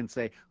where you can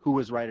say who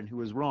was right and who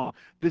was wrong.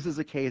 This is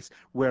a case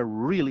where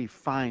really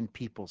fine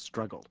people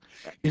struggled.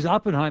 Is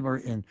Oppenheimer,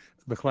 in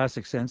the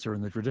classic sense or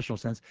in the traditional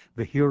sense,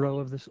 the hero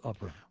of this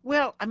opera?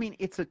 Well, I mean,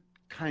 it's a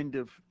kind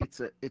of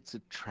it's a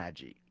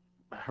tragedy,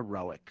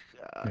 heroic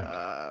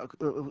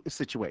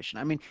situation.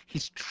 I mean,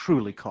 he's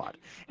truly caught,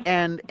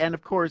 and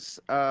of course,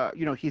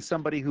 he's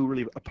somebody who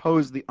really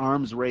opposed the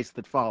arms race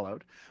that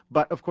followed,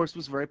 but of course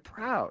was very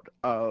proud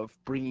of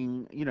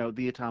bringing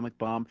the atomic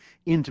bomb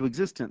into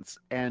existence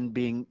and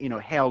being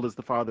hailed as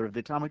the father of the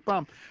atomic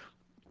bomb.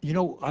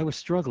 I was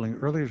struggling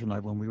earlier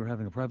tonight when we were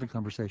having a private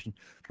conversation,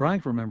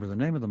 trying to remember the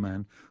name of the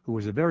man who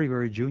was a very,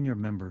 very junior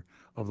member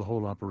of the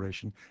whole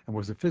operation and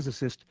was a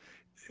physicist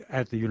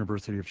at the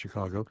University of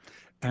Chicago,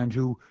 and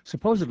who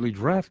supposedly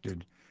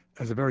drafted,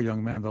 as a very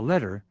young man, the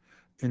letter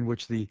in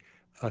which the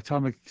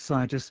atomic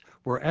scientists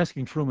were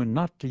asking Truman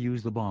not to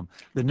use the bomb.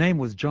 The name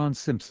was John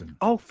Simpson.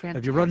 Oh, fantastic.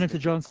 Have you run into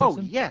John Oh,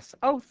 Simpson? yes.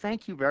 Oh,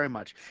 thank you very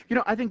much.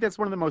 I think that's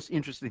one of the most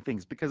interesting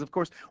things because, of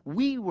course,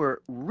 we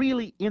were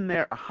really in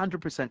there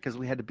 100% because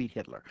we had to beat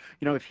Hitler.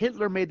 If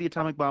Hitler made the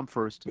atomic bomb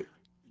first,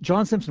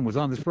 John Simpson was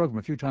on this program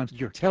a few times.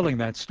 You're telling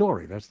that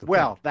story. That's the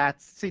well,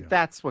 point.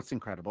 that's what's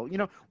incredible.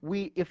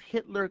 If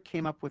Hitler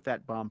came up with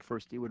that bomb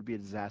first, it would be a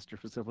disaster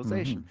for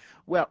civilization.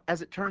 Well,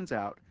 as it turns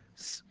out,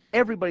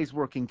 everybody's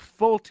working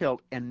full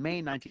tilt, and May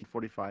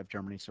 1945,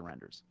 Germany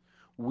surrenders.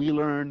 We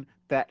learn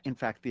that, in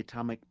fact, the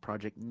atomic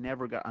project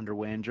never got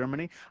underway in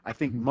Germany. I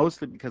think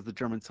mostly because the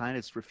German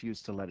scientists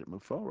refused to let it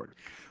move forward.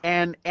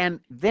 And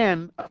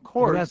then, of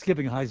course... Well, that's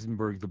giving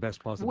Heisenberg the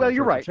best possible Well,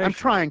 you're right. I'm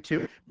interpretation. trying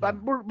to.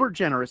 But we're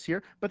generous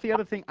here. But the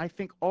other thing I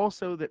think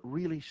also that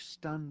really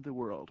stunned the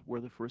world were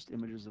the first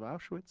images of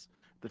Auschwitz,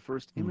 the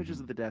first images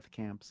of the death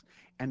camps,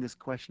 and this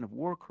question of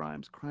war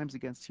crimes, crimes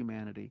against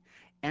humanity.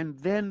 And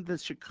then the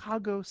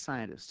Chicago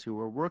scientists who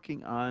were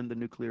working on the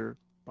nuclear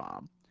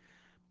bomb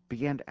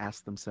began to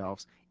ask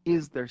themselves,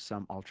 is there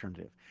some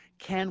alternative?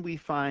 Can we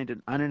find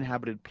an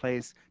uninhabited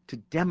place to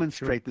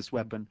demonstrate this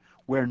weapon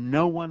where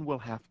no one will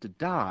have to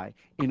die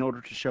in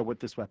order to show what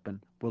this weapon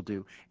will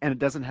do? And it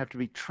doesn't have to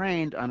be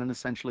trained on an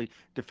essentially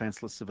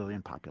defenseless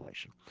civilian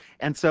population.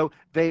 And so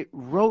they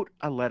wrote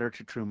a letter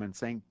to Truman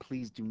saying,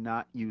 please do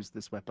not use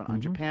this weapon on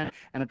Japan,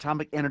 and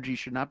atomic energy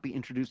should not be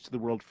introduced to the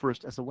world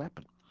first as a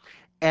weapon.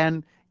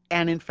 And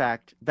in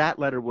fact, that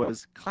letter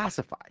was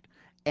classified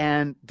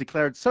and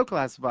declared so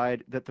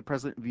classified that the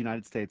President of the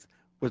United States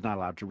was not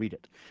allowed to read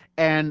it.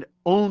 And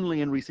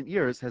only in recent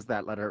years has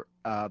that letter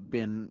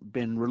been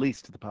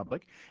released to the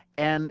public.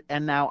 And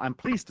now I'm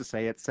pleased to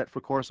say it's set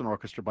for chorus and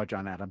orchestra by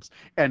John Adams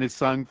and is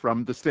sung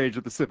from the stage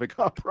of the Civic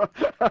Opera.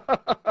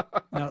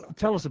 Now,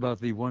 tell us about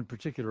the one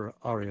particular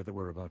aria that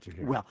we're about to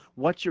hear. Well,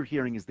 what you're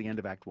hearing is the end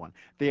of Act One.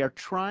 They are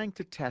trying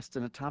to test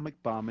an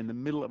atomic bomb in the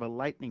middle of a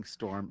lightning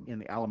storm in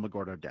the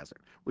Alamogordo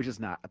Desert, which is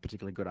not a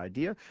particularly good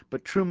idea.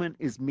 But Truman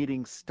is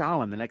meeting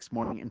Stalin the next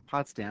morning in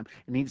Potsdam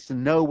and needs to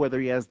know whether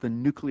he has the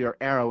nuclear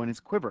arrow in his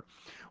quiver.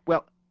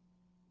 Well,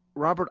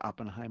 Robert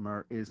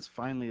Oppenheimer is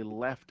finally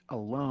left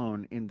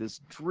alone in this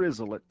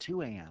drizzle at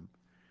 2 a.m.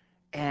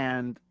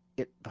 and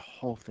the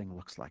whole thing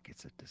looks like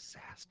it's a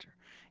disaster.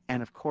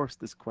 And of course,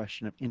 this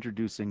question of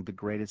introducing the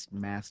greatest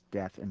mass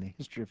death in the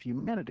history of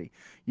humanity,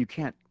 you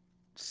can't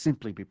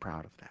simply be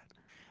proud of that.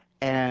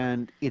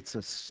 And it's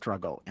a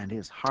struggle, and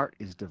his heart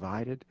is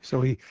divided.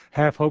 So he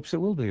half hopes it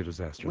will be a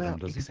disaster, Well, then,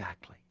 does he?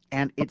 exactly.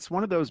 And it's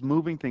one of those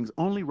moving things.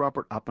 Only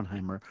Robert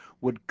Oppenheimer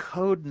would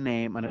code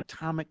name an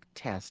atomic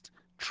test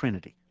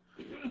Trinity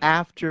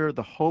after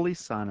the holy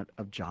sonnet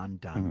of John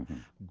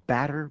Donne,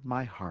 Batter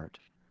my heart,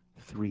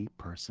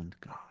 three-personed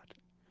God.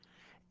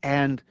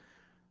 And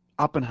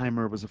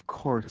Oppenheimer was, of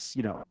course,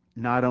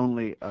 not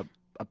only a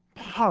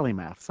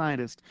polymath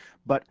scientist,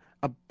 but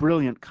a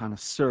brilliant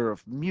connoisseur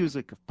of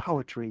music, of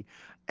poetry,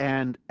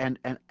 and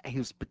he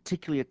was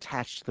particularly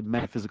attached to the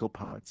metaphysical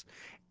poets,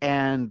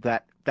 and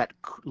that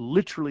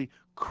literally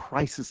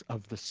crisis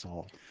of the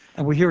soul.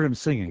 And we hear him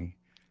singing.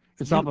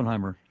 It's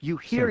Oppenheimer. You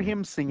hear singing.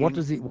 him singing. What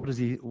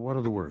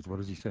are the words?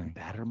 What is he saying?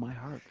 Batter my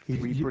heart, He's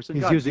three-person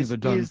he's God. using This the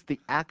Donne is the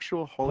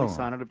actual holy poem.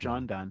 sonnet of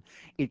John Donne.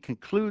 It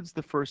concludes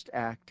the first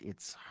act.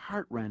 It's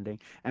heartrending.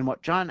 And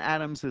what John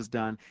Adams has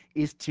done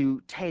is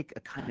to take a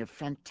kind of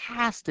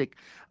fantastic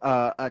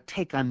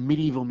take on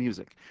medieval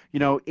music.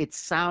 It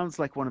sounds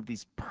like one of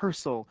these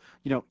Purcell,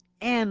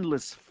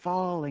 endless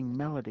falling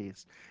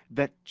melodies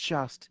that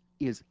just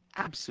is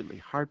absolutely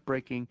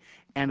heartbreaking,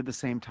 and at the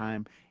same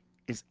time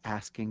is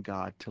asking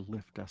God to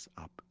lift us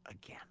up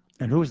again.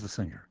 And who is the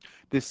singer?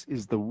 This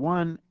is the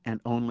one and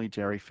only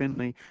Jerry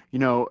Finley,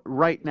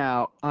 right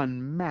now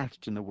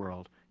unmatched in the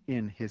world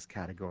in his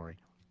category.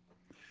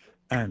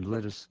 And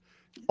let us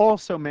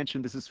also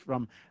mention, this is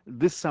from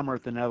this summer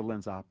at the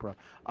Netherlands Opera.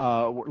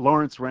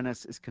 Lawrence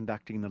Rennes is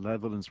conducting the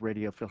Netherlands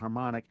Radio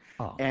Philharmonic.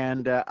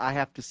 And I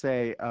have to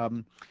say,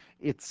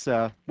 it's,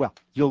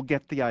 you'll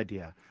get the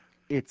idea.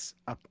 It's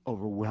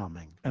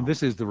overwhelming. And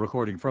this is the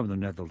recording from the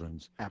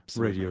Netherlands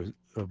radio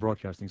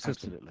broadcasting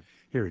system. Absolutely.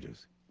 Here it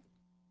is.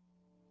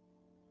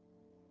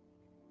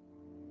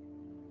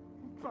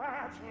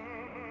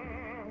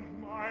 Batter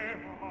my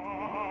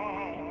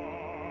heart,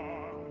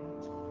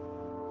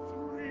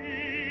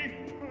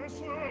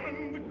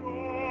 three-personed God,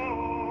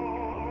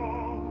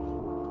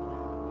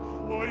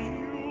 for you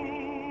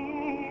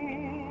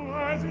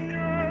as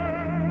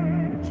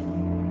yet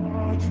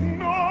but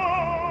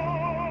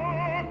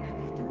knock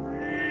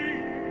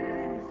grief,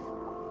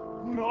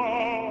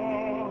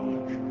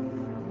 knock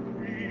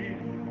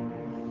grief,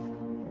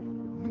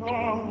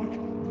 knock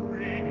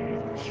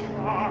grief,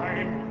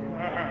 shine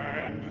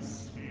and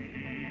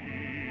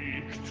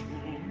speak to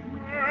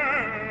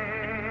men.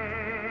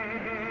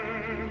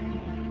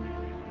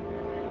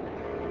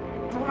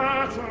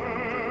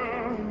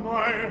 Batter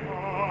my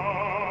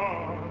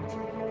heart,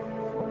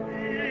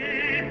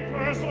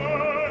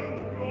 three-personed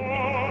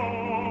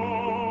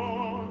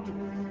God,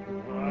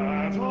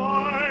 that I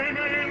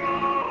may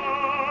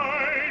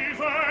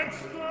rise and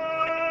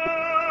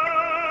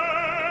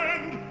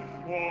stand,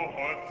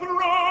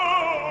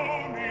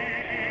 o'erthrow me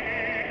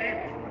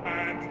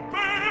and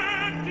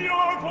bend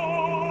your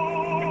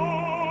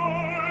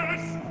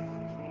voice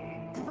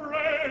to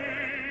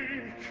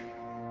break,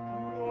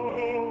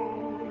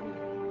 oh,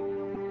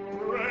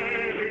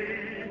 break,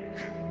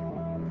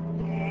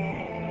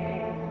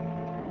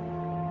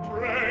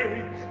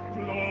 break,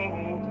 blow,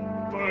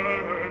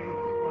 burn,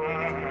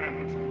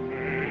 and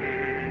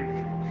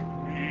make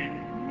me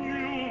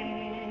new.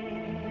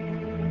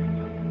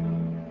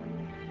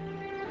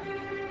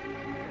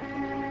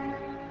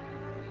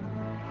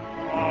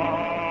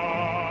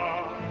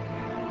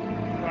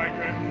 Like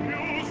a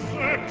new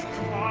set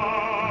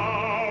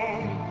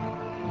crown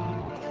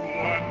to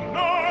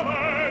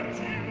another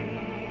due,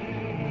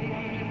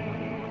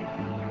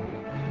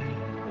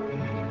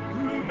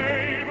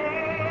 neighbor,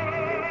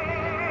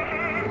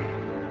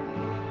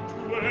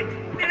 to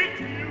admit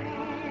you,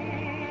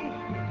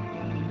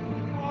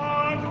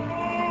 but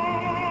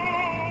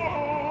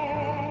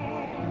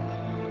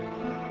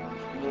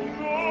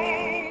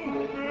oh,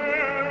 no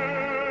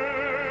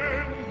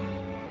man.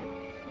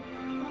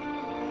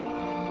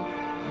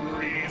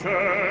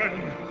 Reason,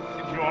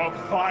 your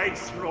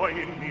viceroy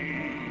in me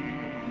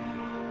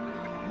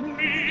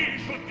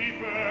should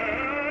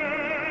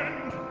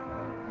defend,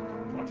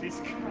 but is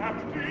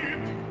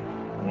captive,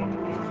 or to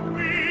be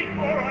free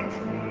or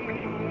untrue.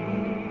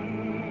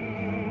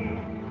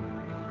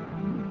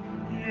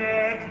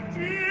 Yet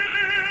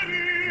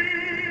dearly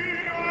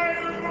I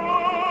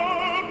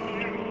love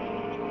you,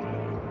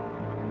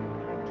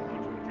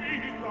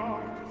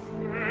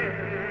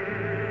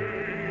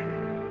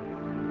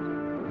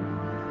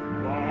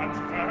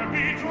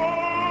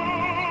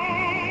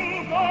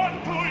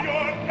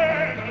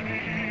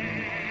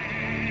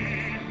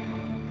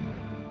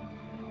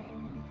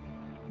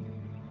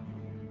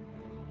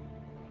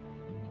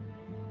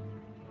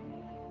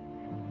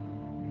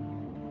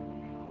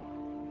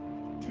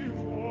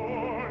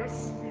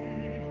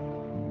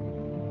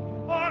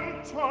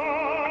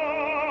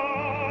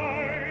 tie,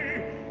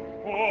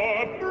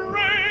 or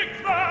break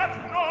that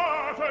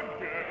knot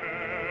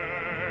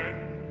again.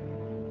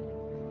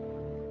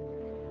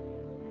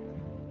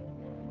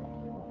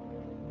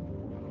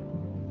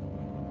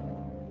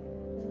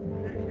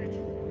 Take me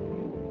to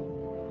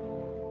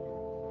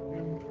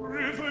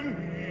imprison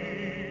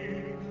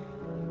me,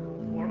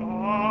 for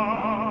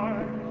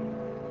I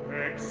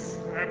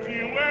except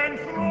you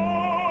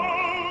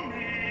enthrall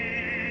me,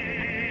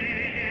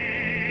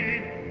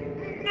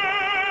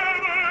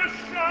 never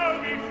shall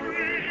be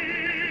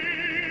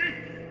free,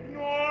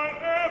 nor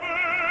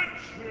ever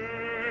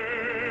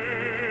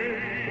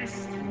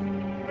chaste,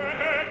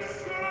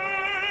 except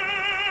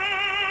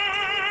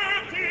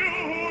you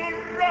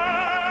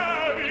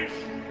ravish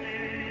me.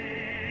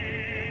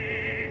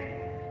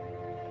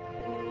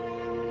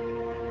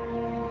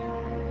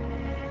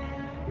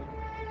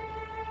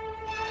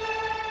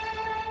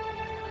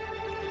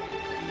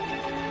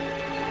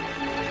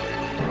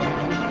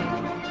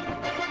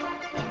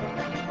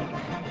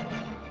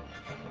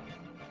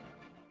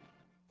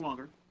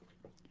 Longer.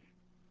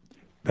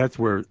 That's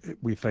where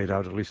we fade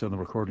out, at least on the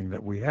recording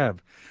that we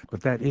have.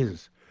 But that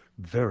is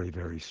very,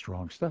 very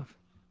strong stuff.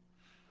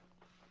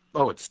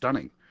 Oh, it's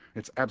stunning.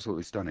 It's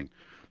absolutely stunning.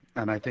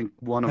 And I think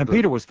one of And the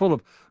Peter was full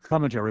of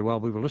commentary while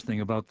we were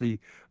listening about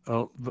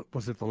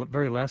was it the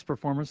very last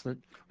performance that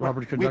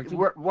Robert conducted?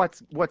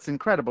 What's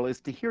incredible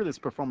is to hear this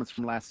performance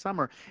from last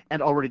summer,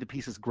 and already the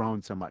piece has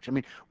grown so much. I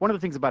mean, one of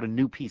the things about a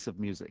new piece of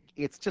music,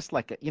 it's just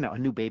like a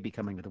new baby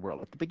coming to the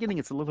world. At the beginning,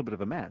 it's a little bit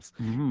of a mess,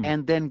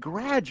 and then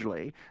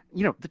gradually,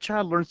 the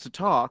child learns to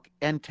talk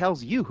and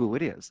tells you who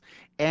it is,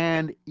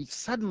 and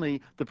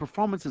suddenly the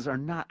performances are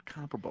not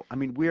comparable. I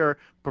mean, we are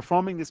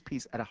performing this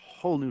piece at a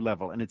whole new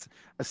level, and it's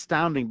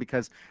astounding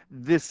because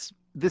this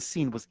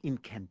scene was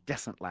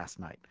incandescent last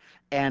night,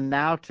 and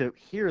now to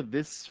hear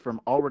this from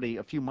already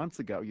a few months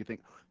ago, you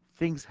think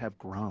things have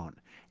grown,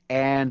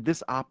 and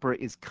this opera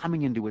is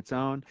coming into its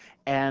own,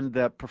 and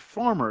the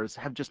performers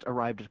have just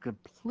arrived at a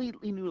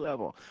completely new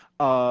level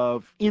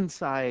of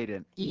insight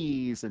and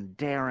ease and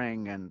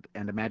daring and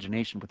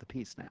imagination with the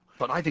piece now.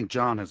 But I think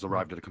John has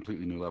arrived at a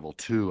completely new level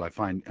too. I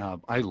find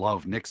I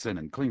love Nixon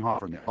and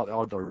Klinghoffer and the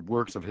other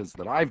works of his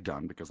that I've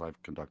done because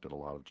I've conducted a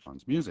lot of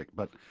John's music.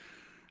 But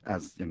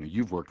as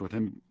you've worked with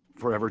him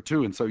forever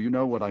too, and so you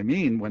know what I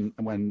mean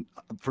when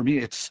for me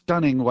it's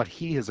stunning what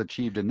he has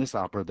achieved in this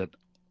opera, that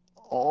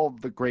all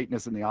the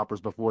greatness in the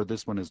operas before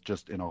this one is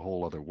just in a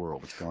whole other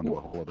world. It's gone to a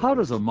whole other How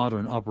place. does a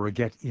modern opera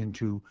get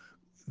into,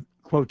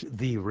 quote,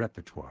 the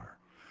repertoire?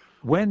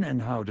 When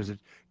and how does it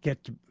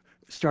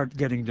start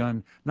getting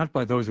done, not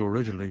by those who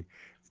originally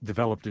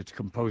developed it,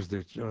 composed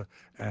it,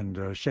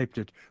 and shaped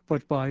it,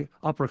 but by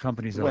opera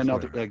companies elsewhere?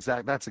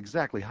 That's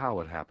exactly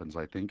how it happens,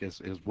 I think,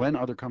 is when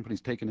other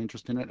companies take an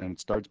interest in it and it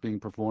starts being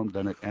performed,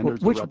 then it enters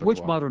the repertoire.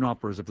 Which modern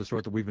operas of the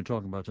sort that we've been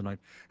talking about tonight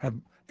have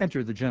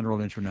entered the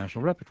general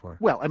international repertoire?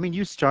 Well, I mean,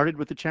 you started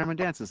with the Chairman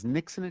Dances.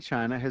 Nixon in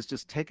China has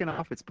just taken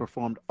off. It's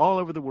performed all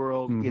over the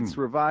world. It's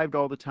revived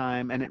all the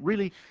time, and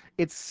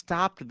it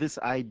stopped this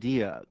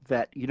idea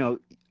that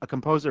a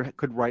composer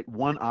could write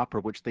one opera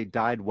which they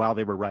died while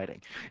they were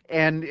writing,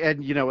 and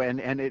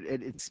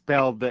it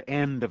spelled the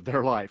end of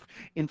their life.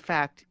 In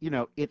fact,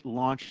 it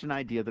launched an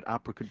idea that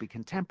opera could be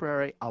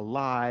contemporary,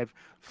 alive,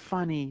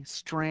 funny,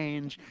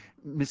 strange,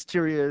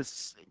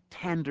 mysterious,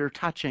 tender,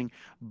 touching,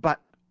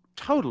 but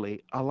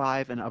totally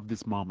alive and of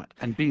this moment.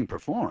 And being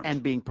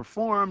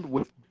performed.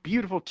 With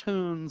beautiful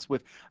tunes,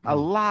 with a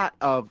lot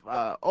of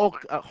a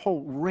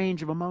whole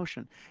range of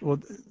emotion. Well,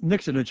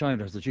 Nixon in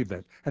China has achieved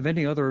that. Have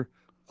any other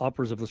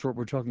operas of the sort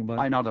we're talking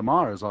about? Aina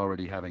Damar is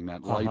already having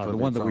that life of the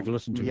one its that we've own.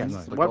 listened to Yes,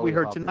 tonight. what we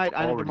heard Goliath tonight,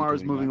 opera's Ina already Damar is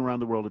doing moving that. around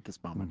the world at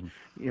this moment.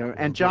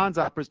 And John's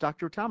operas,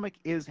 Dr. Atomic,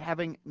 is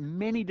having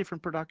many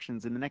different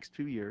productions in the next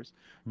few years.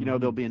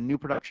 There'll be a new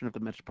production of the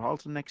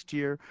Metropolitan next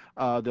year.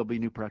 There'll be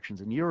new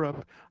productions in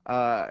Europe.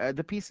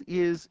 The piece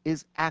is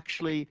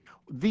actually,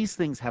 these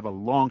things have a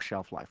long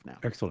shelf life now.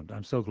 Excellent.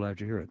 I'm so glad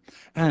to hear it.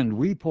 And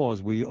we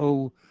pause. We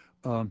owe,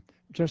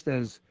 just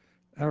as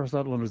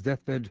Aristotle on his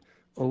deathbed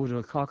owed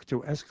a cock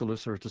to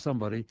Aeschylus or to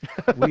somebody,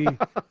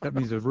 that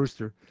means a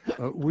rooster,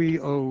 we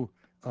owe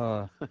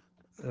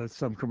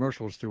some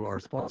commercials to our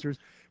sponsors.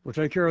 We'll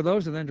take care of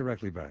those and then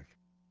directly back.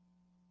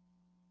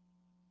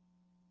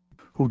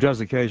 Who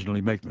does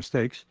occasionally make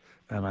mistakes,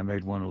 and I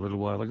made one a little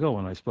while ago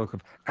when I spoke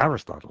of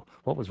Aristotle.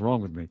 What was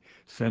wrong with me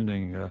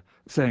saying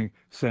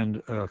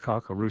send a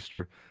cock, a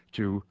rooster,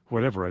 to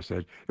whatever I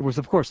said? It was,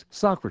 of course,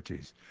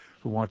 Socrates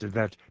who wanted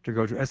that to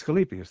go to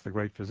Asclepius, the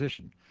great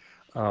physician,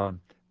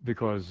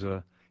 because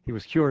he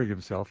was curing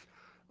himself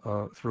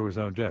through his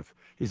own death.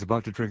 He's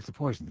about to drink the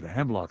poison, the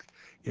hemlock,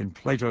 in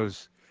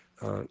Plato's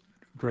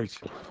great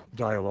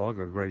dialogue,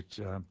 a great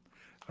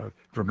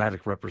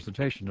dramatic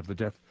representation of the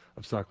death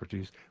of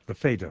Socrates, the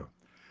Phaedo.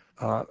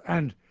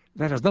 And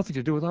that has nothing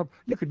to do with opera.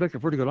 You could make a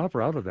pretty good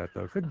opera out of that,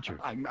 though, couldn't you?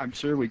 I'm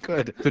sure we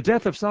could. The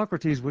death of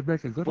Socrates would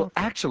make a good opera.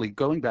 Actually,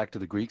 going back to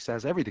the Greeks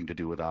has everything to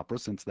do with opera,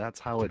 since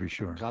that's how it be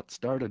sure. got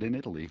started in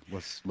Italy,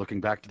 was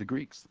looking back to the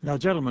Greeks. Now,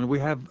 gentlemen, we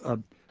have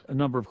a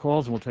number of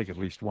calls, and we'll take at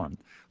least one.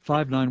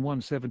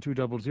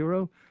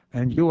 591-7200,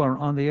 and you are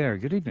on the air.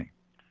 Good evening.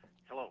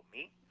 Hello,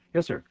 me?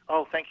 Yes, sir.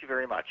 Oh, thank you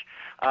very much.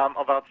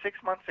 About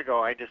 6 months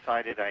ago, I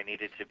decided I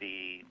needed to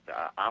be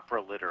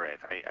opera literate.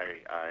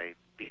 I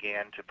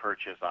began to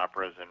purchase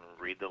operas and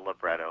read the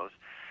librettos,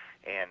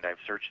 and I've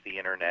searched the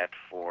internet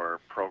for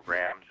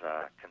programs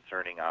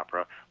concerning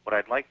opera. What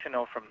I'd like to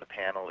know from the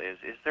panel is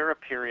there a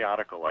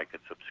periodical I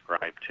could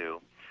subscribe to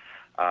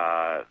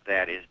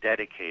that is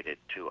dedicated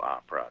to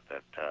opera,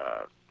 that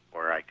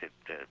where I could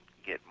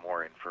get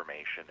more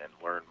information and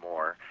learn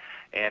more?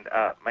 And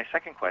my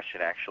second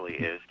question actually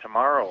is,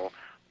 tomorrow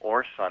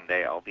or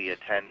Sunday I'll be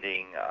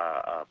attending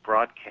a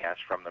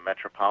broadcast from the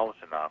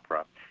Metropolitan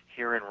Opera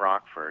here in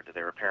Rockford.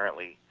 They're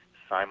apparently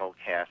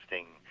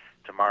simulcasting.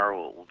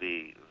 Tomorrow it will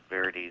be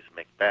Verdi's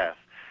Macbeth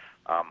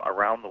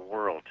around the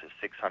world to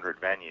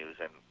 600 venues,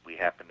 and we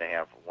happen to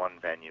have one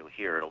venue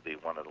here. It'll be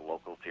one of the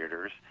local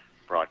theaters,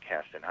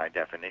 broadcast in high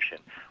definition.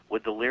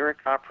 Would the Lyric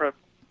Opera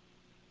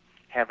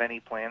have any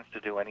plans to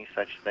do any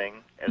such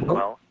thing as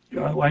well?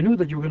 I knew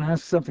that you were going to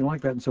ask something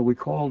like that, and so we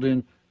called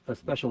in a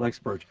special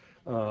expert,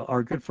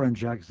 our good friend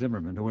Jack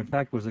Zimmerman, who in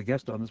fact was a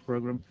guest on this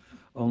program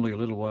only a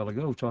little while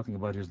ago talking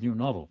about his new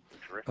novel.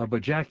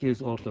 But Jack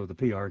is also the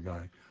PR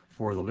guy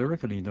for the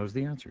Lyric, and he knows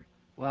the answer.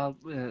 Well,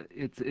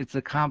 it's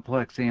a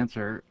complex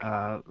answer.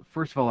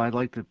 First of all, I'd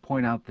like to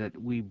point out that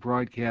we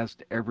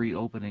broadcast every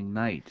opening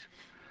night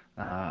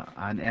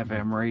on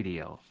FM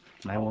radio.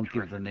 And I won't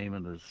give the name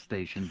of the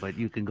station, but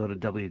you can go to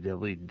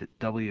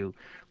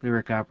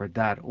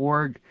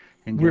www.lyricopera.org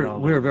and get all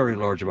We're very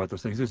large about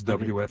those things. It's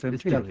WFMT,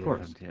 it's WFMT, of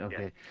course.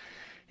 okay.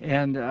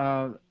 Yeah. And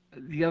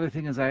the other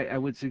thing is I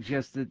would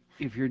suggest that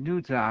if you're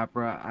new to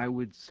opera, I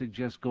would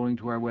suggest going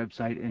to our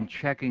website and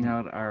checking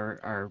out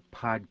our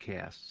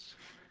podcasts,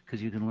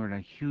 because you can learn a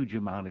huge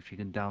amount if you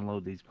can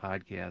download these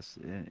podcasts,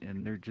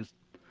 and they're just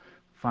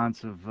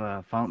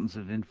fountains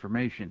of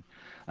information.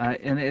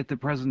 And at the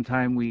present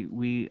time,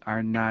 we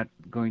are not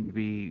going to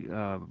be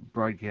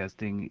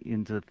broadcasting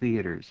into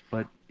theaters,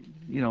 but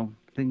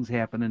things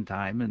happen in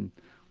time, and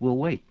we'll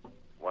wait.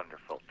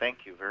 Wonderful.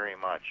 Thank you very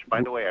much.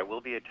 By the way, I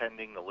will be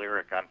attending the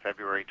Lyric on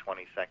February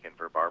 22nd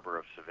for Barber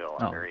of Seville.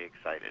 I'm very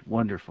excited.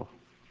 Wonderful.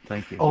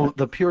 Thank you. Oh,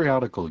 the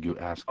periodical you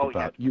asked about.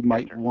 Yes. You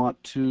might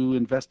want to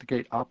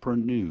investigate Opera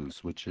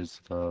News, which is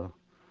the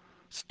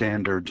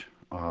standard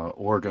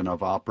organ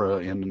of opera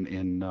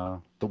in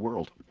the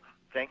world.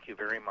 Thank you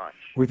very much.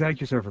 We thank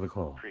you, sir, for the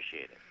call.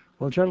 Appreciate it.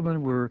 Well,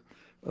 gentlemen, we're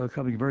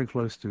coming very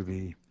close to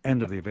the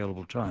end of the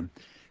available time.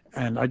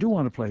 And I do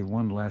want to play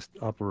one last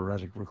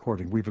operatic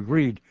recording. We've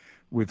agreed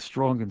with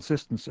strong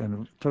insistence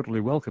and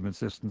totally welcome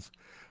insistence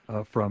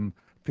from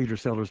Peter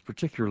Sellers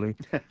particularly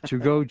to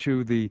go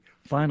to the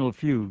final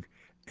fugue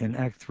in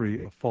Act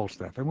 3 of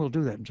Falstaff. And we'll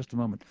do that in just a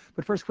moment.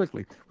 But first,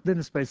 quickly, within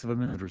the space of a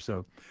minute or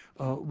so,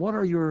 what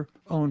are your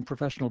own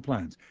professional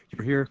plans?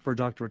 You're here for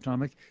Dr.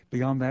 Atomic.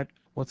 Beyond that,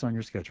 what's on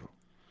your schedule?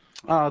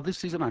 This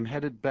season I'm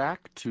headed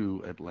back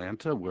to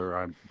Atlanta, where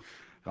I'm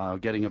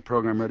getting a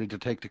program ready to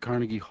take to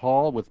Carnegie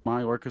Hall with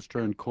my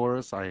orchestra and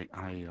chorus. I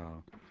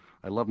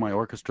love my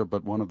orchestra,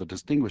 but one of the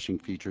distinguishing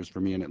features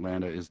for me in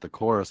Atlanta is the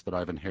chorus that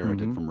I've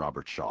inherited from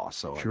Robert Shaw.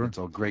 So it's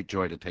a great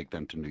joy to take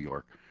them to New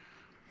York.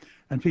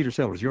 And Peter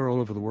Sellers, you're all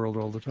over the world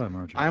all the time,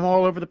 aren't you? I'm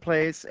all over the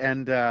place,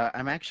 and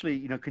I'm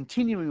actually,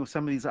 continuing with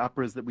some of these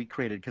operas that we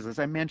created, because as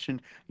I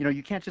mentioned,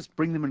 you can't just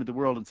bring them into the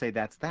world and say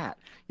that's that.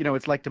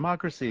 It's like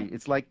democracy.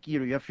 It's like,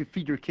 you have to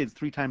feed your kids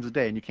 3 times a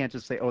day, and you can't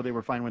just say, oh, they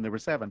were fine when they were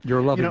 7. You're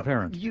a loving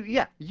parent.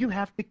 You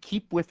have to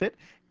keep with it,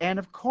 and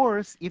of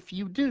course, if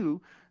you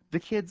do, the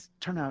kids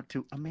turn out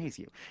to amaze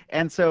you.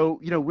 And so,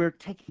 we're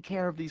taking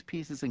care of these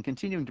pieces and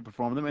continuing to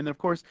perform them, and of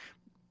course,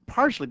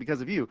 partially because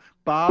of you,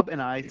 Bob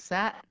and I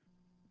sat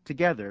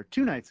together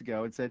 2 nights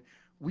ago and said,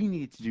 we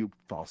need to do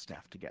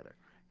Falstaff together.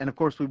 And of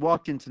course, we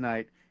walked in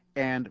tonight,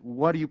 and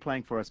what are you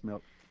playing for us,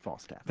 Milt?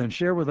 Falstaff. Then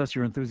share with us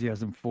your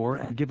enthusiasm for,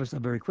 and give us a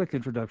very quick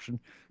introduction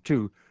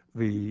to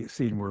the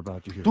scene we're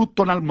about to hear.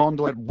 Tutto nel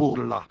mondo è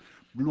burla.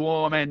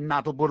 L'uomo è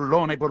nato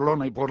burlone,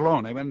 burlone,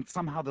 burlone. And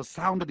somehow the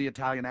sound of the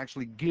Italian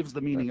actually gives the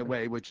meaning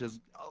away, which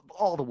is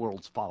all the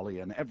world's folly,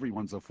 and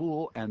everyone's a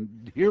fool, and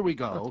here we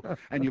go,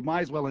 and you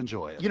might as well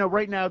enjoy it.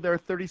 Right now there are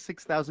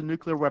 36,000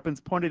 nuclear weapons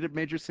pointed at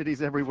major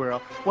cities everywhere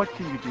else. What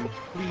can you do?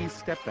 Please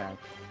step back.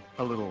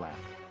 A little laugh.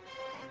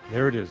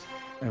 There it is.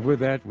 And with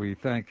that, we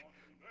thank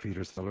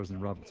Peter Sellers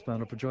and Robert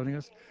Spano for joining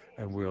us,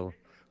 and we'll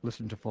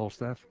listen to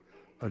Falstaff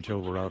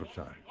until we're out of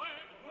time.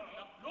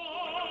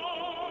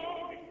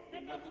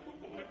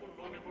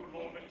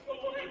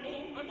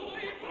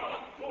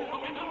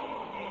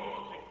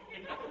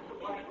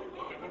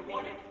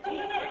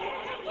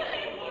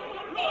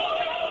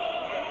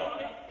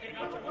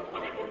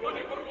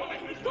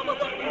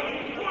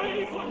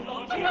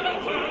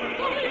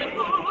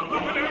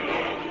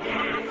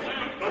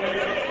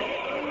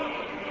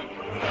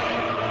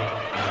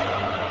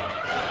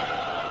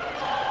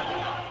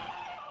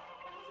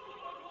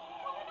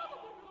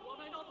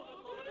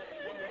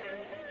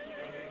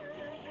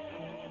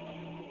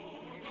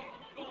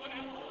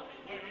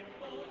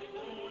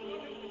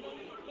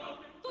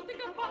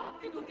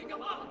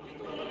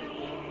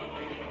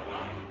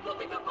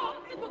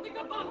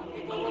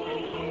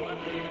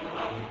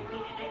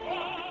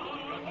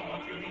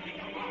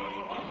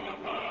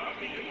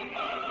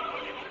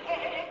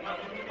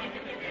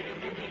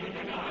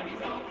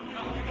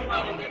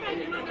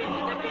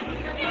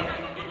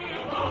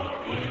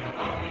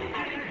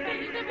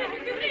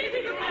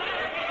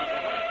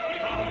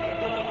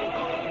 Thank you.